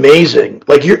 that's amazing.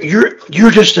 Like,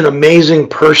 you're just an amazing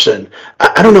person.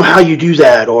 I don't know how you do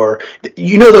that," or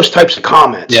those types of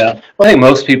comments. Yeah, I think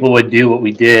most people would do what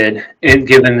we did,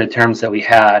 given the terms that we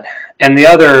had. And the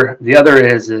other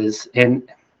is, and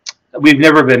we've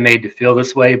never been made to feel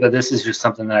this way, but this is just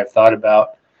something that I've thought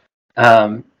about.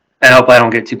 I hope I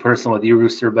don't get too personal with you,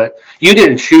 Rooster, but you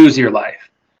didn't choose your life.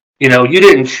 You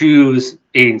didn't choose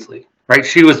Ainsley, right?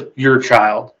 She was your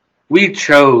child. We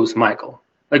chose Michael.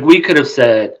 Like, we could have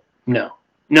said, no,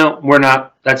 we're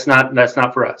not. That's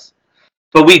not for us.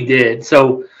 But we did.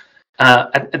 So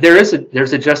there's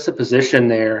a juxtaposition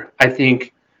there, I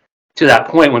think, to that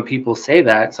point when people say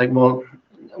that. It's like, well,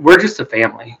 we're just a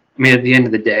family. I mean, at the end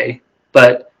of the day,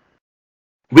 but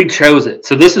we chose it.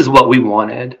 So this is what we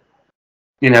wanted.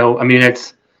 I mean,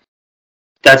 that's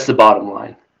the bottom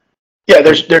line. Yeah,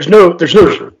 there's no.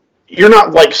 You're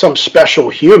not like some special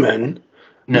human.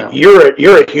 No,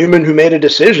 you're a human who made a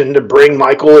decision to bring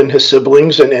Michael and his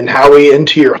siblings and Howie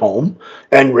into your home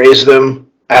and raise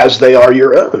them as they are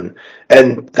your own.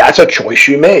 And that's a choice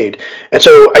you made. And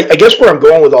so I guess where I'm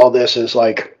going with all this is,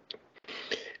 like,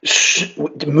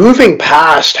 moving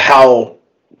past how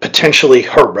potentially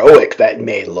heroic that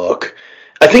may look,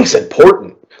 I think is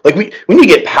important. Like, we need to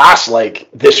get past, like,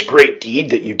 this great deed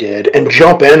that you did and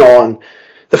jump in on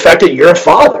the fact that you're a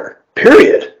father,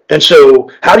 period. And so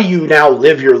how do you now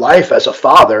live your life as a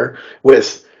father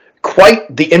with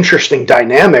quite the interesting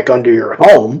dynamic under your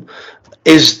home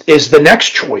is the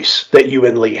next choice that you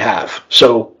and Lee have.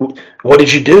 So what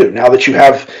did you do now that you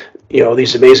have,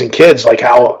 these amazing kids? Like,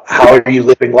 how are you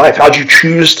living life? How'd you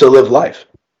choose to live life?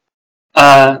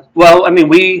 Well, I mean,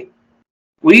 we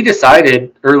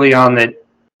decided early on that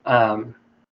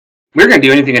we were going to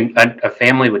do anything a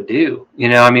family would do.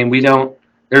 I mean,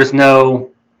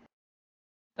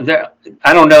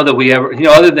 I don't know that we ever,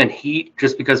 other than heat,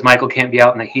 just because Michael can't be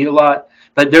out in the heat a lot,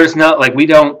 but there's no, like, we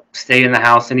don't stay in the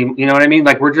house anymore. You know what I mean?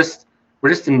 Like, we're just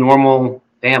a normal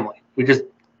family. We just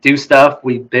do stuff.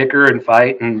 We bicker and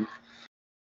fight and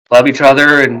love each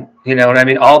other, and you know what I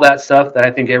mean? All that stuff that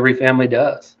I think every family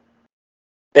does.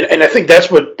 And I think that's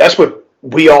what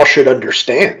we all should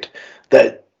understand,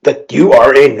 that you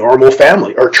are a normal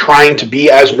family, or trying to be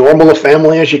as normal a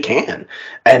family as you can.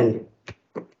 And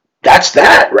that's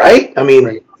that, right? I mean,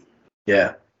 right.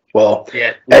 Yeah. Well,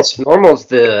 yeah. Normal's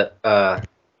the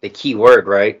key word,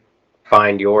 right?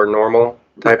 Find your normal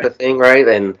type of thing, right?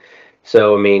 And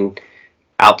so, I mean,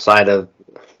 outside of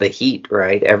the heat,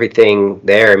 right? Everything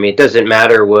there. I mean, it doesn't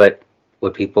matter what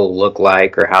people look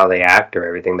like or how they act or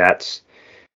everything. That's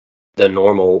the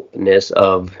normalness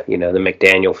of, the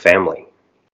McDaniel family.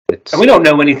 And we don't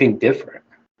know anything different.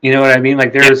 You know what I mean?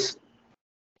 Like, that's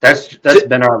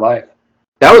been our life.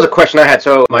 That was a question I had.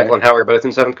 So Michael and Howie are both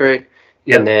in 7th grade.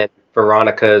 Yeah. And then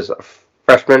Veronica's a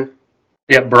freshman.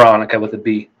 Yeah, Veronica with a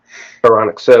B.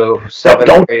 Veronica. So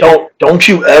 7th grade. Don't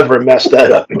you ever mess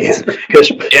that up again.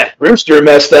 Because Rooster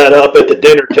messed that up at the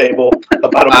dinner table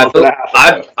about a month and a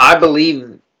half ago. I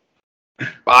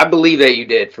believe that you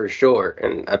did, for sure.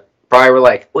 And I probably were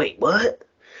like, wait, what?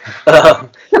 So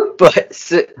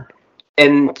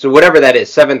whatever that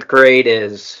is, 7th grade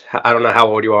is, I don't know how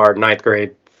old you are, 9th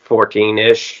grade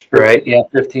 14-ish, right? Yeah,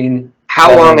 15.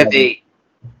 How long have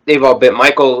they've all been?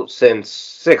 Michael since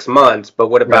 6 months, but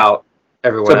what about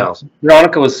everyone else?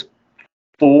 Veronica was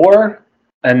 4,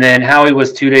 and then Howie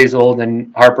was 2 days old,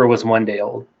 and Harper was 1 day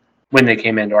old when they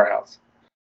came into our house.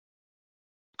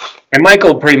 And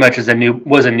Michael pretty much was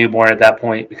a newborn at that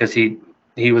point because he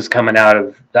was coming out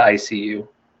of the ICU.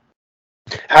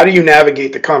 How do you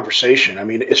navigate the conversation? I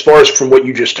mean, as far as from what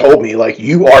you just told me, like,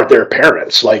 you are their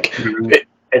parents, like,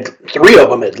 3 of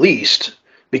them at least,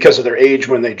 because of their age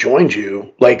when they joined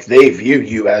you, like, they view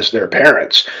you as their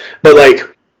parents. But,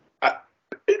 like,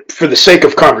 for the sake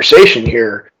of conversation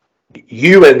here,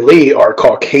 you and Lee are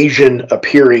Caucasian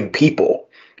appearing people.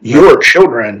 Your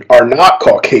children are not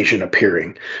Caucasian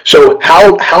appearing. So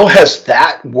how has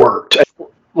that worked?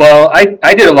 Well,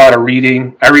 I did a lot of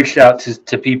reading. I reached out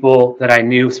to people that I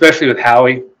knew, especially with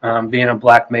Howie, being a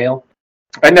black male.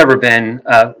 I'd never been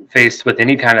faced with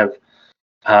any kind of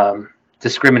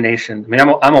discrimination. I mean,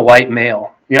 I'm a white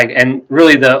male, and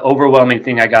really the overwhelming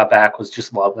thing I got back was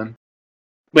just love them.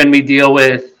 When we deal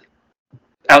with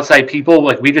outside people,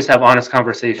 like, we just have honest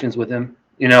conversations with them,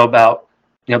 about,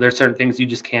 there's certain things you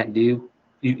just can't do.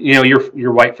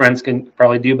 Your white friends can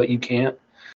probably do, but you can't.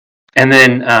 And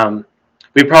then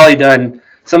we've probably done,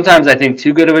 sometimes I think,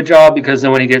 too good of a job, because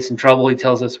then when he gets in trouble, he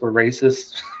tells us we're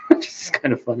racist, which is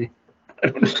kind of funny. I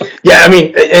don't know. Yeah, I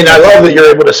mean, and I love that you're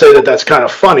able to say that that's kind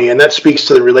of funny, and that speaks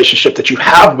to the relationship that you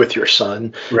have with your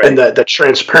son, right, and the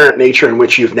transparent nature in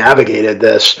which you've navigated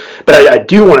this. But I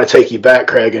do want to take you back,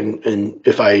 Craig, and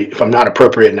if I'm not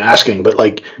appropriate in asking, but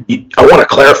like, I want to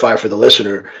clarify for the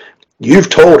listener,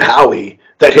 you've told Howie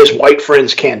that his white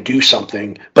friends can do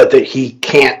something, but that he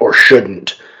can't or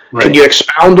shouldn't. Right. Can you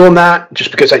expound on that? Just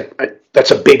because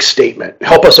that's a big statement.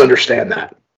 Help us understand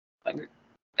that.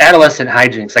 Adolescent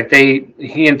hijinks. Like,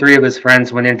 he and 3 of his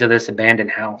friends went into this abandoned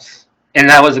house. And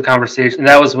that was a conversation.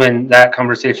 That was when that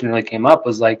conversation really came up,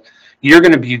 was like, you're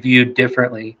going to be viewed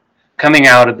differently coming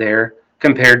out of there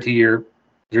compared to your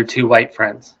 2 white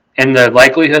friends. And the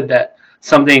likelihood that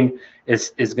something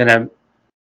is going to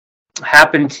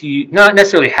happen to you, not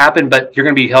necessarily happen, but you're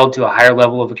going to be held to a higher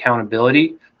level of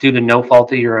accountability due to no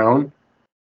fault of your own,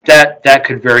 that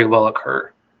could very well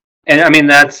occur. And I mean,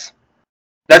 there's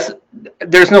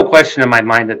no question in my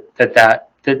mind that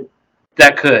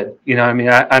could, I mean,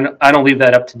 I don't leave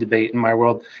that up to debate in my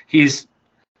world. He's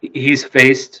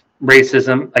faced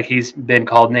racism, like, he's been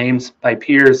called names by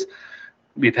peers.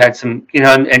 We've had some,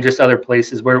 and just other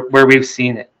places where we've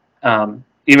seen it,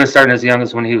 even starting as young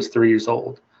as when he was 3 years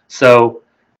old. So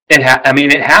it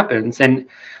happens. And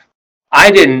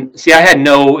I had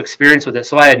no experience with it,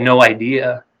 so I had no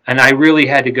idea. And I really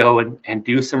had to go and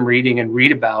do some reading and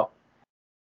read about,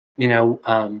 to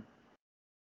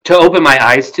open my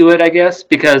eyes to it, I guess,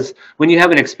 because when you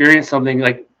haven't experienced something,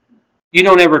 like, you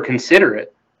don't ever consider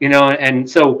it, and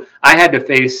so I had to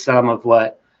face some of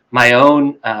what my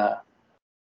own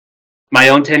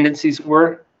tendencies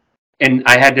were, and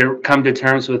I had to come to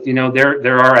terms with,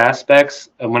 there are aspects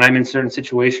when I'm in certain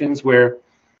situations where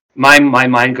my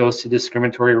mind goes to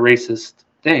discriminatory, racist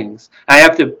things. I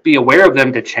have to be aware of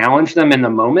them to challenge them in the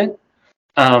moment,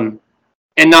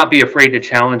 and not be afraid to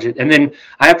challenge it. And then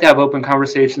I have to have open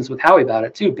conversations with Howie about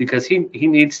it too, because he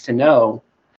needs to know.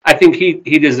 I think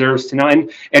he deserves to know,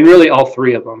 and really all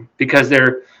 3 of them, because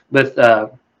they're with,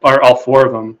 or all 4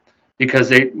 of them, because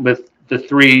they, with the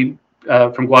 3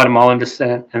 from Guatemalan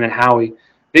descent, and then Howie,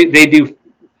 they do.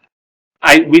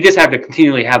 We just have to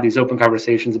continually have these open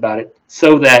conversations about it,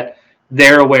 so that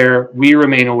they're aware, we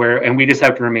remain aware, and we just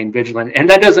have to remain vigilant. And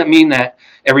that doesn't mean that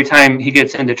every time he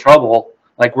gets into trouble,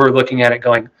 like, we're looking at it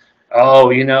going,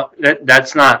 oh,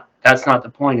 that's not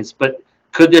the point. But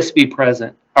could this be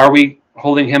present? Are we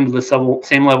holding him to the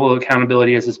same level of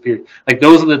accountability as his peers? Like,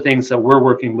 those are the things that we're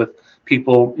working with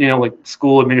people, like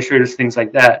school administrators, things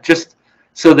like that, just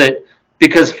so that,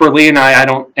 because for Lee and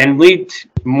and Lee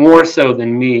more so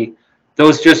than me,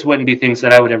 those just wouldn't be things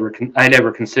that I'd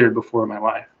ever considered before in my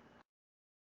life.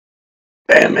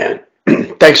 Damn, man.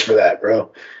 Thanks for that,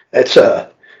 bro. That's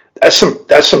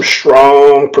some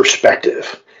strong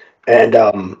perspective, and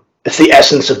it's the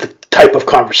essence of the type of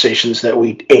conversations that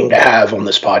we aim to have on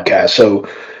this podcast. So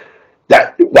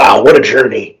wow, what a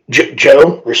journey.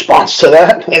 Joe, response to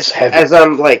that?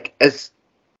 As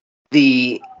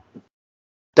the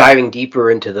diving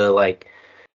deeper into the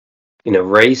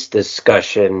race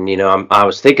discussion, I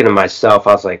was thinking to myself,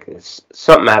 I was like, it's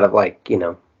something out of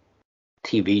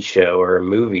TV show or a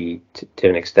movie to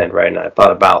an extent, right? And I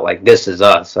thought about This Is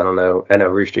Us. I don't know. I know,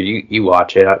 Rooster, you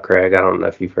watch it, Craig. I don't know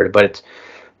if you've heard it, but it's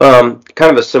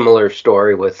kind of a similar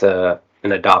story with an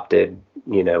adopted,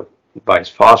 vice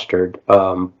fostered.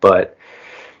 But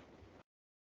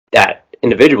that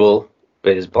individual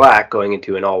is black going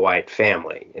into an all-white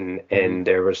family, and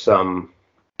there was some,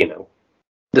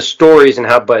 the stories and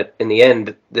how, but in the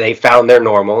end they found their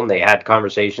normal and they had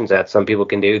conversations that some people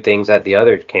can do, things that the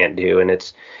others can't do, and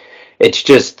it's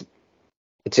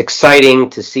exciting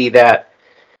to see that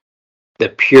the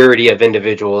purity of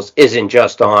individuals isn't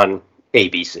just on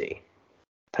ABC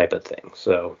type of thing.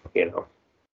 So, yeah,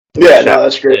 no,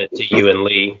 that's great. To you and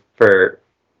Lee for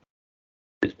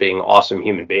just being awesome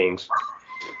human beings.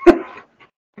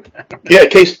 Yeah,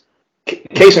 case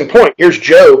in point, here's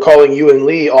Joe calling you and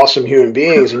Lee awesome human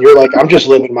beings, and you're like, I'm just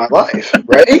living my life,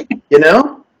 right?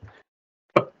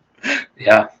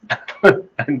 Yeah.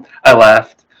 I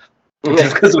laughed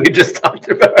just because we just talked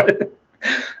about it.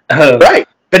 Right.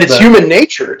 But it's human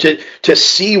nature to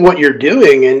see what you're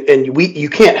doing, and you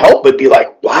can't help but be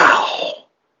like, wow,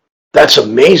 that's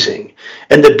amazing.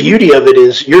 And the beauty of it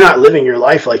is you're not living your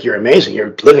life like you're amazing.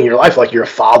 You're living your life like you're a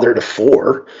father to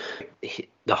 4.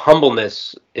 The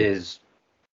humbleness is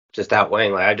just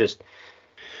outweighing.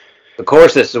 Of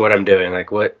course, this is what I'm doing.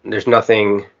 There's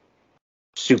nothing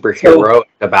super heroic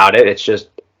about it. It's just,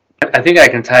 I think I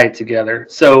can tie it together.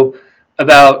 So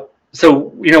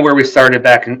where we started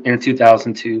back in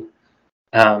 2002,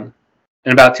 in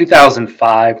about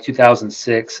 2005,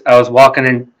 2006, I was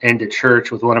walking into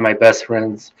church with one of my best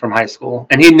friends from high school,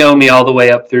 and he'd known me all the way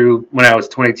up through when I was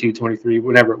 22, 23,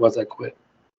 whenever it was I quit.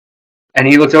 And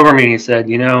he looked over at me and he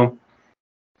said,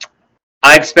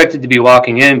 I expected to be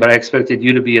walking in, but I expected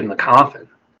you to be in the coffin.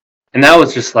 And that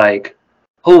was just like,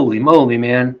 holy moly,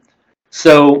 man.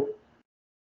 So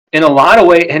in a lot of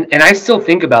ways, and I still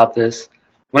think about this,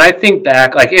 when I think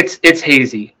back, it's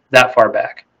hazy that far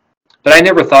back. But I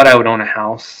never thought I would own a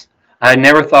house. I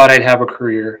never thought I'd have a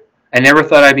career. I never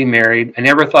thought I'd be married. I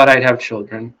never thought I'd have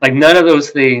children. None of those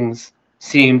things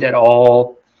seemed at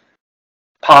all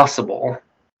possible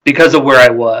because of where I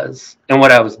was and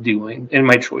what I was doing and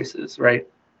my choices, right?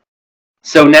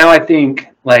 So now I think,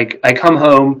 I come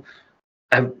home,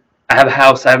 I have a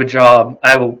house, I have a job, I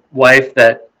have a wife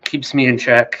that keeps me in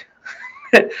check.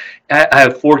 I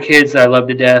have 4 kids that I love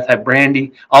to death. I have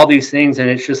Brandy, all these things, and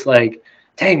it's just like,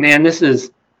 dang, man,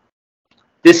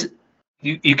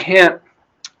 you can't.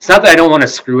 It's not that I don't want to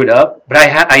screw it up, but I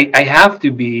have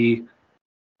to be.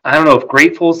 I don't know if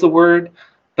grateful is the word,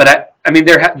 but I mean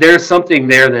there's something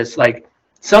there that's like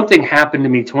something happened to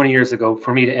me 20 years ago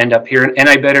for me to end up here, and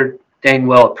I better dang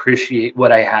well appreciate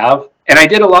what I have. And I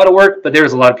did a lot of work, but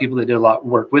there's a lot of people that did a lot of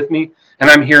work with me, and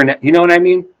I'm here now. You know what I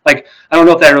mean? I don't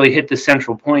know if that really hit the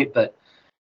central point, but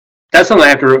that's something I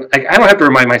have to. I don't have to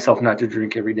remind myself not to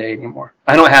drink every day anymore.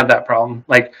 I don't have that problem.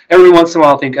 Every once in a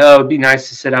while, I'll think, oh, it'd be nice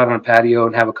to sit out on a patio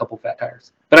and have a couple fat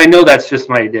tires. But I know that's just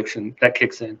my addiction that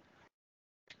kicks in.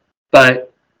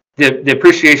 But the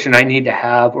appreciation I need to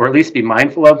have, or at least be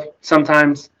mindful of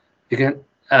sometimes, you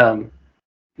can.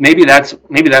 Maybe that's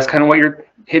kind of what you're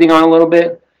hitting on a little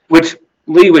bit, which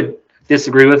Lee would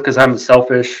disagree with because I'm a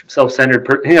selfish, self-centered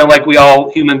person, like we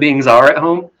all human beings are at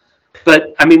home.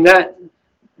 But I mean that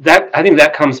I think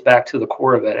that comes back to the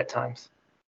core of it at times.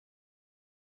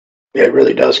 Yeah, it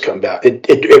really does come back.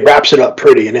 It wraps it up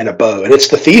pretty and in a bow. And it's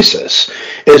the thesis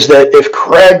is that if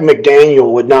Craig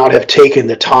McDaniel would not have taken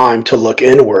the time to look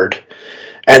inward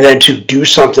and then to do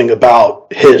something about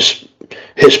his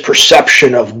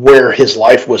perception of where his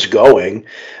life was going,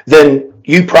 then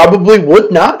you probably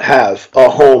would not have a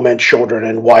home and children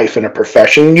and wife and a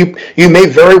profession. You may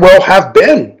very well have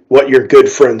been what your good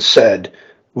friend said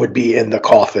would be in the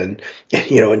coffin,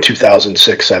 in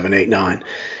 2006, 7, 8, 9.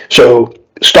 So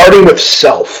starting with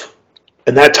self,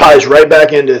 and that ties right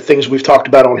back into things we've talked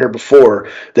about on here before,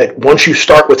 that once you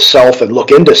start with self and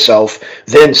look into self,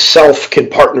 then self can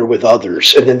partner with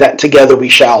others. And then that together we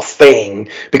shall thing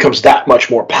becomes that much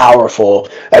more powerful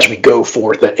as we go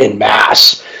forth in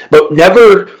mass. But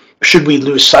never should we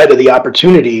lose sight of the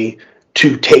opportunity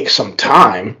to take some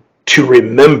time to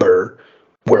remember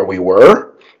where we were,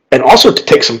 and also to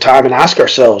take some time and ask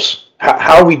ourselves,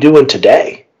 how are we doing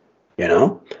today?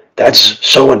 That's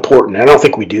so important. I don't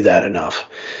think we do that enough.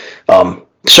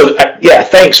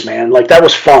 Thanks, man. That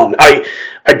was fun. I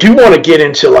do want to get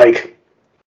into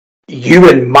you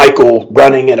and Michael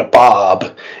running in a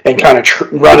bob and kind of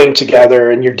running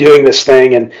together, and you're doing this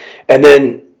thing, and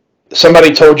then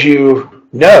somebody told you,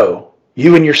 no,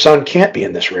 you and your son can't be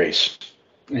in this race.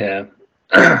 Yeah.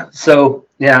 So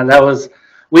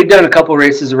we've done a couple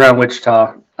races around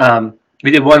Wichita. We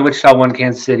did one Wichita, one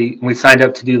Kansas City, and we signed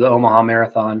up to do the Omaha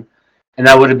Marathon. And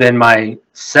that would have been my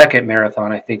second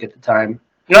marathon, I think, at the time.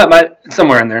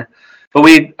 Somewhere in there.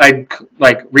 But I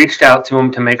like reached out to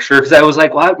him to make sure, because I was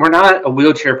like, well, we're not a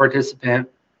wheelchair participant.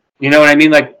 You know what I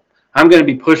mean? Like, I'm going to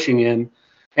be pushing him.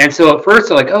 And so at first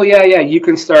they're like, oh yeah, you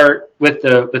can start with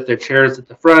the chairs at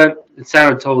the front. It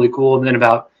sounded totally cool. And then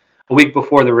about a week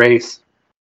before the race,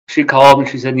 she called and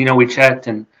she said, we checked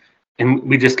and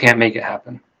we just can't make it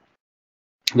happen.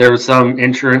 There was some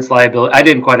insurance liability. I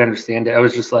didn't quite understand it. I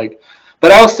was just like,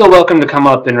 but I was still welcome to come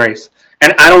up and race.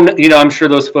 And I don't, I'm sure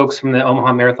those folks from the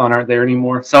Omaha Marathon aren't there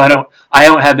anymore. So I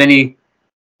don't have any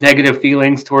negative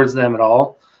feelings towards them at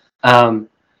all.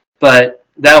 But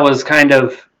that was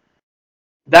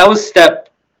step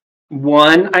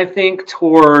one, I think,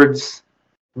 towards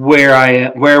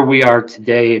where we are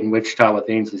today in Wichita with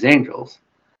Ainsley's Angels.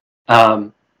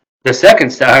 The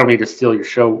second step, I don't need to steal your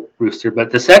show, Rooster,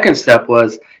 but the second step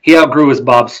was he outgrew his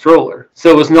Bob stroller.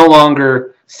 So it was no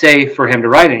longer safe for him to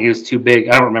ride in. He was too big.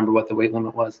 I don't remember what the weight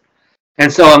limit was.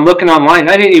 And so I'm looking online.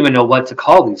 I didn't even know what to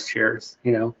call these chairs,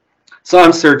 So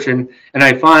I'm searching and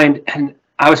and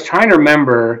I was trying to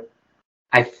remember,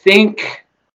 I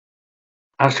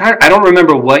don't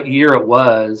remember what year it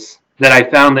was that I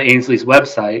found the Ainsley's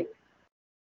website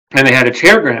and they had a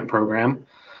chair grant program.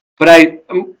 But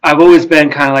I've always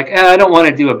been kind of like, I don't want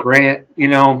to do a grant,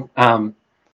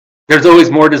 there's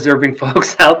always more deserving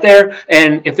folks out there.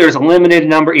 And if there's a limited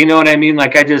number, you know what I mean?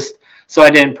 Like so I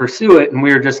didn't pursue it. And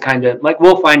we were just kind of like,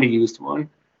 we'll find a used one.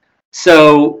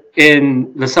 So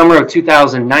in the summer of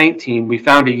 2019, we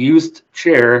found a used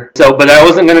chair. But I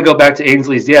wasn't going to go back to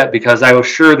Ainsley's yet because I was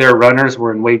sure their runners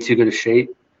were in way too good a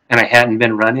shape and I hadn't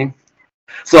been running.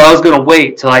 So I was going to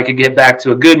wait till I could get back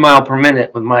to a good mile per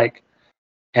minute with Mike.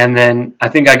 And then I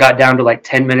think I got down to like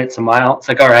 10 minutes a mile. It's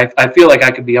like, all right, I feel like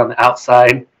I could be on the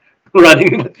outside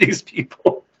running with these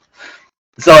people.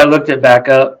 So I looked it back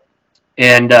up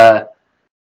and just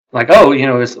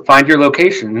find your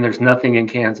location. And there's nothing in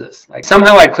Kansas. Like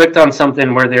somehow I clicked on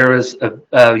something where there was a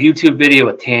YouTube video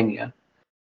with Tanya.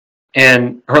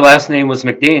 And her last name was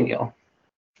McDaniel.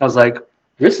 I was like,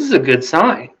 this is a good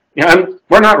sign.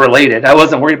 We're not related. I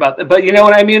wasn't worried about that. But you know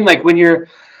what I mean? Like when you're,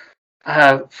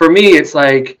 for me, it's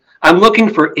like I'm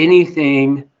looking for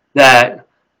anything that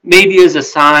maybe is a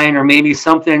sign or maybe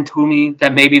something to me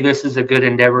that maybe this is a good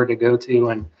endeavor to go to.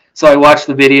 And so I watched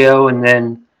the video and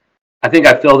then I think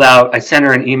I sent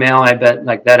her an email. I bet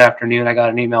like that afternoon I got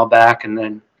an email back. And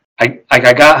then I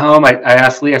got home. I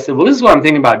asked Lee, I said, well, this is what I'm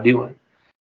thinking about doing.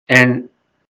 And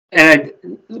I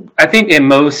think in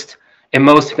most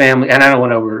family, and I don't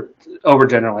want to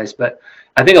overgeneralize, but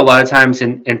I think a lot of times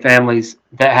in families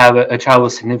that have a child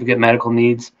with significant medical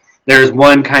needs, there's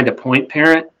one kind of point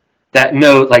parent that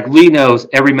knows, like Lee knows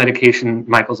every medication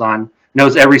Michael's on,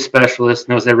 knows every specialist,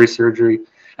 knows every surgery.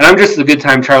 And I'm just a good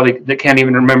time Charlie that can't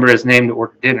even remember his name to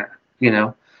order dinner,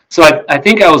 So I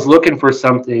think I was looking for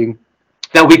something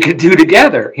that we could do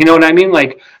together. You know what I mean?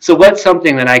 Like, so what's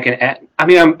something that I can add? I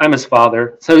mean, I'm his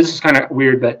father, so this is kind of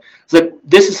weird, but it's like,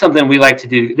 this is something we like to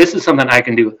do. This is something I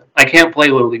can do with him. I can't play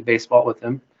Little League Baseball with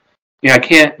him. I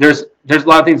can't, there's a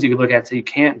lot of things you could look at so you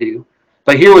can't do.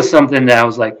 But here was something that I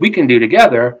was like, we can do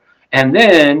together. And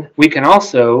then we can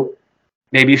also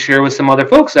maybe share with some other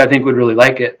folks that I think would really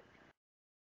like it.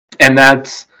 And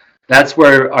that's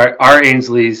where our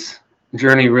Ainsley's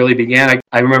journey really began.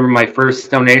 I remember my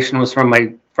first donation was from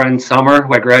my friend Summer,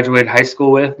 who I graduated high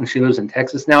school with, and she lives in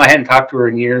Texas now. I hadn't talked to her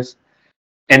in years.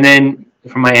 And then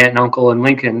from my aunt and uncle in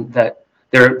Lincoln, that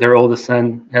their oldest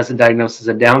son has a diagnosis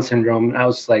of Down syndrome. And I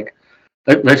was like,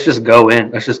 let's just go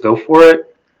in. Let's just go for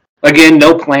it. Again,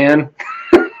 no plan.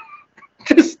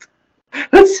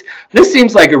 This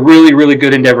seems like a really, really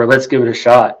good endeavor. Let's give it a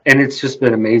shot. And it's just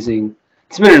been amazing.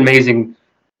 It's been an amazing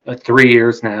 3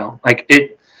 years now.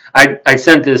 I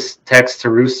sent this text to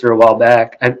Rooster a while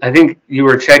back. I think you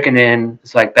were checking in.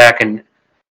 It's like back in,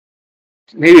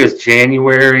 maybe it was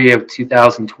January of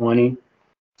 2020.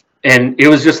 And it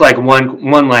was just like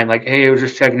one line, like, hey, I was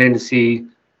just checking in to see,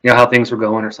 how things were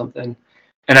going or something.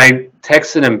 And I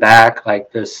texted him back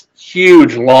like this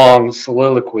huge, long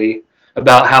soliloquy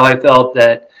about how I felt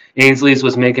that Ainsley's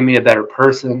was making me a better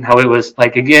person, how it was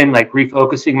like, again, like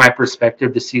refocusing my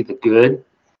perspective to see the good.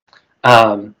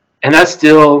 And that's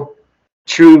still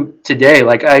true today.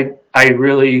 Like I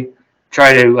really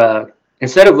try to,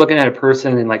 instead of looking at a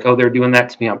person and like, oh, they're doing that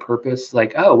to me on purpose,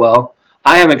 like, oh, well,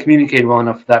 I haven't communicated well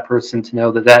enough with that person to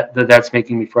know that's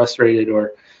making me frustrated,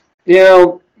 or,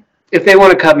 if they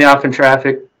want to cut me off in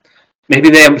traffic, maybe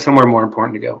they have somewhere more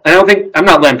important to go. And I'm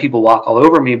not letting people walk all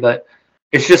over me, but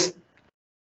it's just,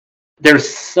 there's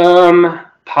some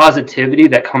positivity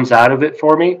that comes out of it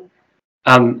for me.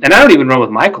 And I don't even run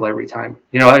with Michael every time.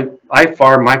 I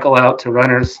farm Michael out to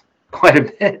runners quite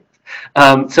a bit.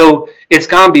 So it's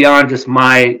gone beyond just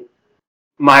my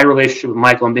relationship with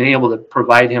Michael and being able to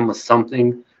provide him with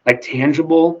something like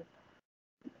tangible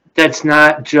that's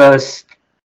not just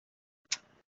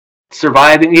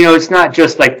surviving. It's not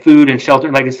just like food and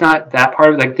shelter. Like, it's not that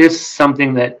part of it. Like, this is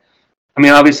something that,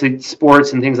 obviously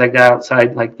sports and things like that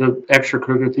outside, like the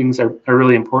extracurricular things are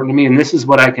really important to me. And this is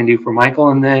what I can do for Michael.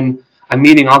 And then I'm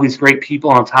meeting all these great people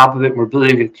on top of it. And we're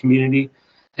building a community.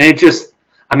 And it just,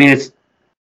 it's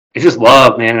just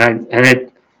love, man.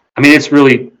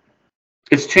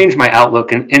 It's changed my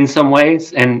outlook in some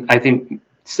ways. And I think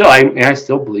still, I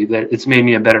still believe that it's made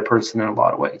me a better person in a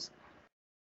lot of ways.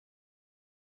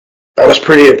 That was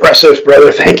pretty impressive,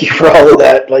 brother. Thank you for all of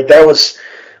that. Like, that was,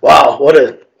 wow, what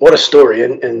a story.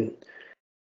 And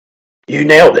you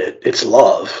nailed it. It's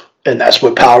love. And that's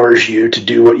what powers you to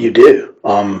do what you do.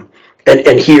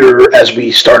 And here, as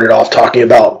we started off talking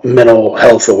about mental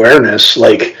health awareness,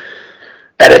 like,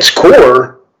 at its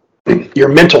core, your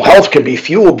mental health can be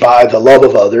fueled by the love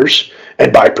of others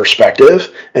and by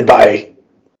perspective and by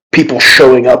people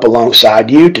showing up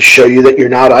alongside you to show you that you're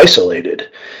not isolated.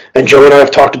 And Joe and I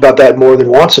have talked about that more than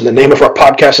once, and the name of our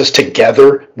podcast is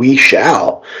Together We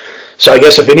Shall. So I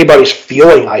guess if anybody's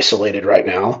feeling isolated right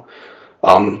now,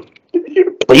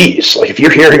 please, like, if you're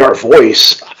hearing our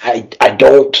voice, I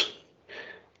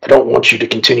don't want you to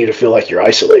continue to feel like you're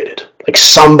isolated. Like,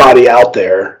 somebody out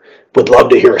there would love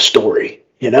to hear a story.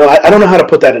 I don't know how to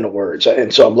put that into words.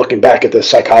 And so I'm looking back at the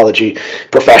psychology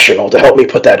professional to help me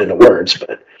put that into words.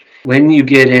 But when you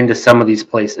get into some of these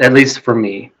places, at least for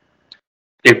me,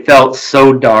 it felt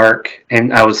so dark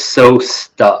and I was so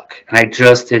stuck and I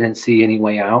just didn't see any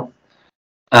way out.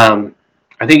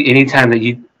 I think anytime that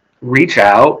you reach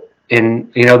out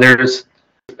and, there's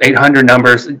 800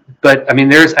 numbers, but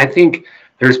I think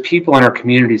there's people in our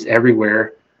communities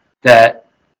everywhere that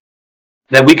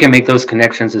we can make those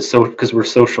connections because we're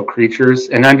social creatures,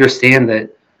 and understand that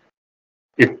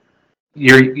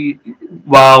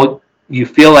while you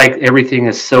feel like everything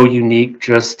is so unique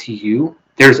just to you,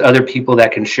 there's other people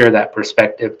that can share that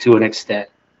perspective to an extent.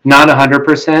 Not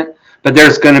 100%, but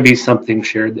there's going to be something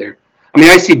shared there.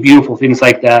 I see beautiful things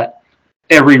like that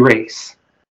every race,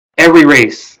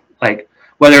 like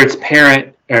whether it's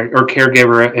parent or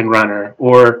caregiver and runner,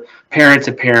 or parent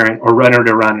to parent or runner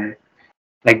to runner,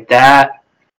 like that.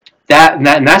 And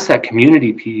that's that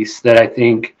community piece that I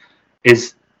think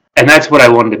is, and that's what I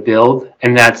wanted to build,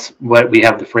 and that's what we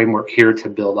have the framework here to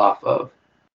build off of.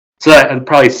 So I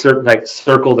probably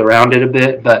circled around it a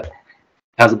bit, but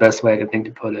that was the best way I could think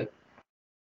to put it.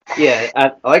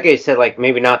 Yeah, like I said, like,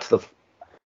 maybe not to the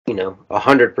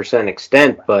 100%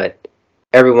 extent, but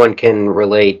everyone can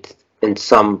relate in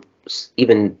some,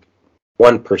 even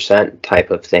 1%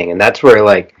 type of thing, and that's where,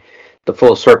 like, the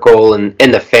full circle and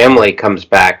the family comes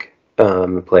back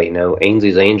play.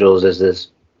 Ainsley's Angels is this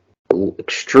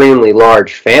extremely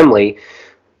large family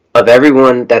of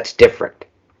everyone that's different,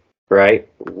 right?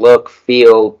 Look,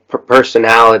 feel,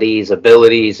 personalities,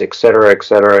 abilities, etc.,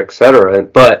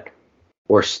 but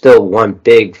we're still one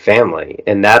big family,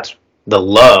 and that's the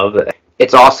love.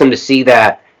 It's awesome to see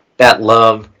that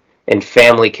love and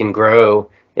family can grow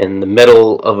in the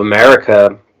middle of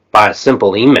America by a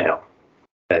simple email.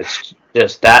 It's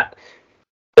just that,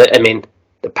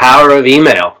 the power of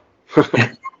email.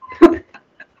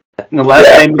 The last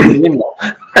name McDaniel.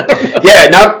 Yeah,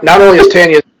 not only is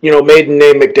Tanya, maiden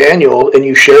name McDaniel, and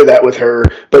you share that with her,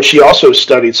 but she also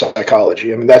studied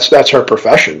psychology. That's her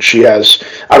profession. She has,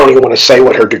 I don't even want to say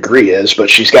what her degree is, but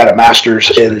she's got a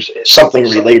master's in something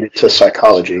related to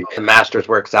psychology. The master's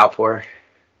works out for her.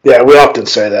 Yeah, we often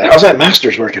say that. How's that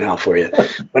master's working out for you?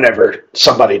 Whenever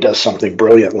somebody does something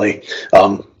brilliantly.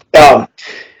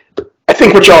 I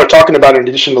think what y'all are talking about, in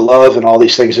addition to love and all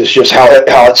these things, is just how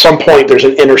at some point there's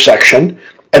an intersection,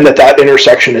 and that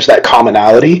intersection is that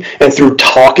commonality. And through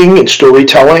talking and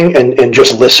storytelling and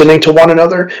just listening to one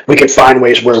another, we can find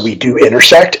ways where we do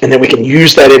intersect, and then we can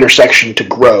use that intersection to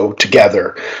grow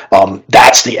together.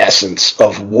 That's the essence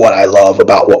of what I love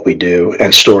about what we do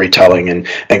and storytelling. And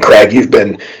Craig, you've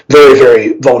been very,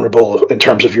 very vulnerable in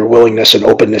terms of your willingness and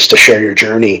openness to share your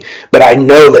journey. But I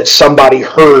know that somebody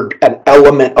heard an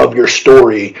element of your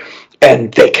story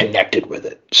and they connected with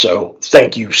it. So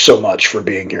thank you so much for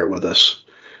being here with us.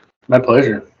 My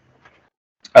pleasure.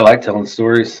 I like telling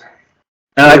stories.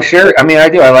 And I share. I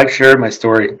do. I like sharing my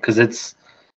story because it's.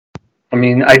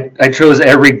 I chose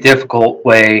every difficult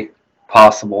way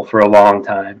possible for a long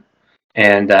time,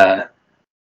 and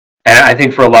I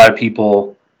think for a lot of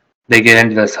people, they get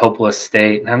into this hopeless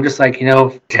state, and I'm just like,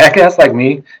 if jackass like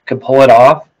me could pull it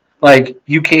off, like,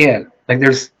 you can. Like,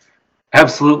 there's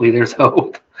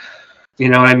hope. You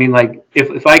know what I mean? Like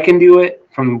if I can do it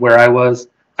from where I was,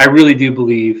 I really do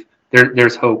believe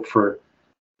there's hope for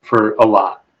a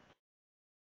lot.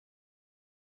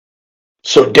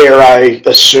 So dare I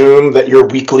assume that your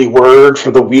weekly word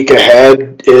for the week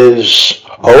ahead is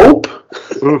hope?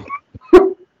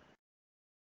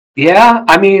 Yeah,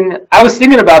 I mean, I was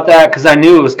thinking about that because I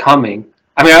knew it was coming.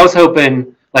 I mean, I was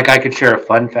hoping like I could share a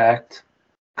fun fact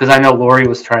because I know Lori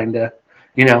was trying to,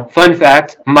 fun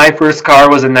fact, my first car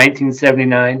was a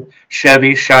 1979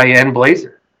 Chevy Cheyenne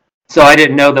Blazer. So I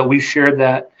didn't know that we shared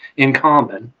that in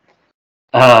common.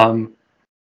 Yeah,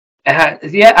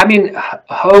 I mean,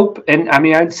 hope, and I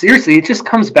mean, seriously, it just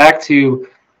comes back to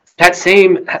that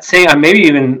same, maybe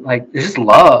even like it's just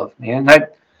love, man.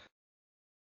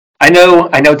 I know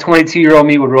 22-year-old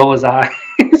me would roll his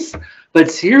eyes,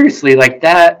 but seriously, like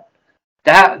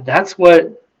that's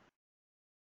what.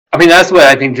 I mean, that's what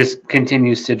I think just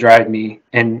continues to drive me,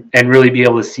 and really be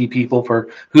able to see people for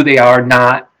who they are,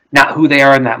 not who they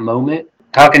are in that moment.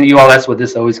 Talking to you all, that's what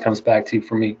this always comes back to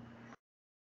for me.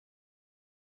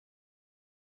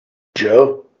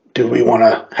 Joe, do we want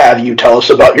to have you tell us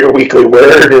about your weekly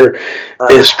word, or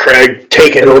is Craig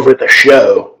taking over the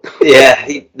show? Yeah,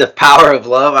 the power of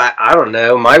love. I don't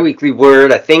know. My weekly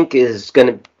word, I think, is going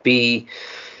to be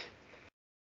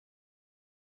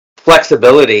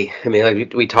flexibility. I mean,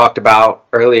 like we talked about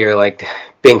earlier, like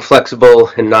being flexible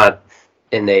and not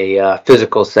in a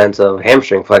physical sense of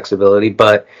hamstring flexibility,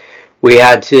 but we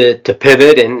had to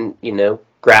pivot and,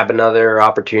 grab another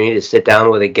opportunity to sit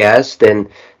down with a guest, and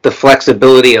the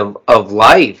flexibility of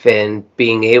life and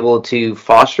being able to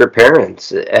foster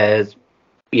parents as,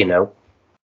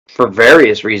 for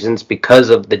various reasons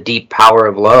because of the deep power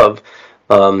of love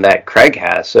that Craig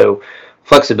has. So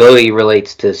flexibility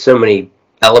relates to so many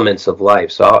elements of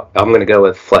life. So I'm going to go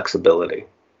with flexibility.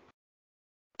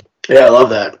 Yeah, I love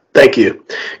that. Thank you.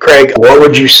 Craig, what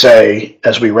would you say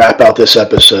as we wrap out this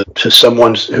episode to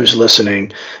someone who's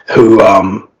listening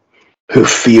who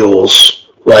feels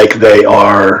like they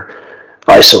are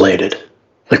isolated?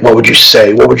 Like, what would you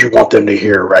say? What would you want them to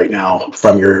hear right now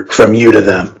from you to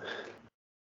them?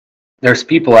 There's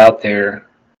people out there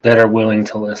that are willing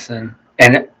to listen,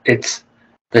 and it's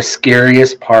the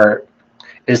scariest part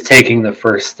is taking the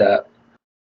first step.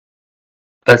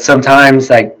 But sometimes,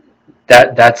 like,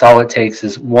 that's all it takes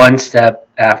is one step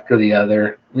after the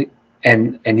other,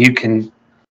 and you can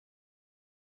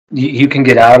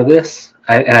get out of this.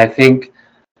 And I think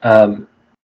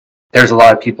there's a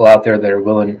lot of people out there that are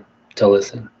willing to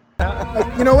listen.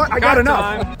 You know what? I got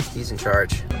enough. He's in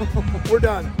charge. We're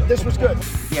done. This was good.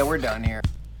 Yeah, we're done here.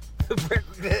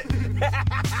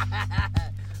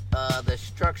 The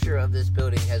structure of this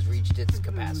building has reached its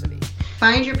capacity.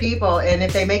 Find your people, and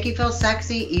if they make you feel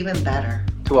sexy, even better.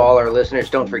 To all our listeners,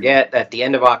 don't forget at the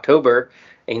end of October,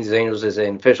 Ainsley's Angels is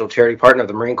an official charity partner of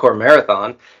the Marine Corps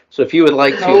Marathon. So if you would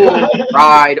like to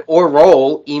ride or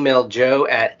roll, email Joe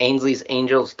at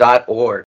ainsleysangels.org.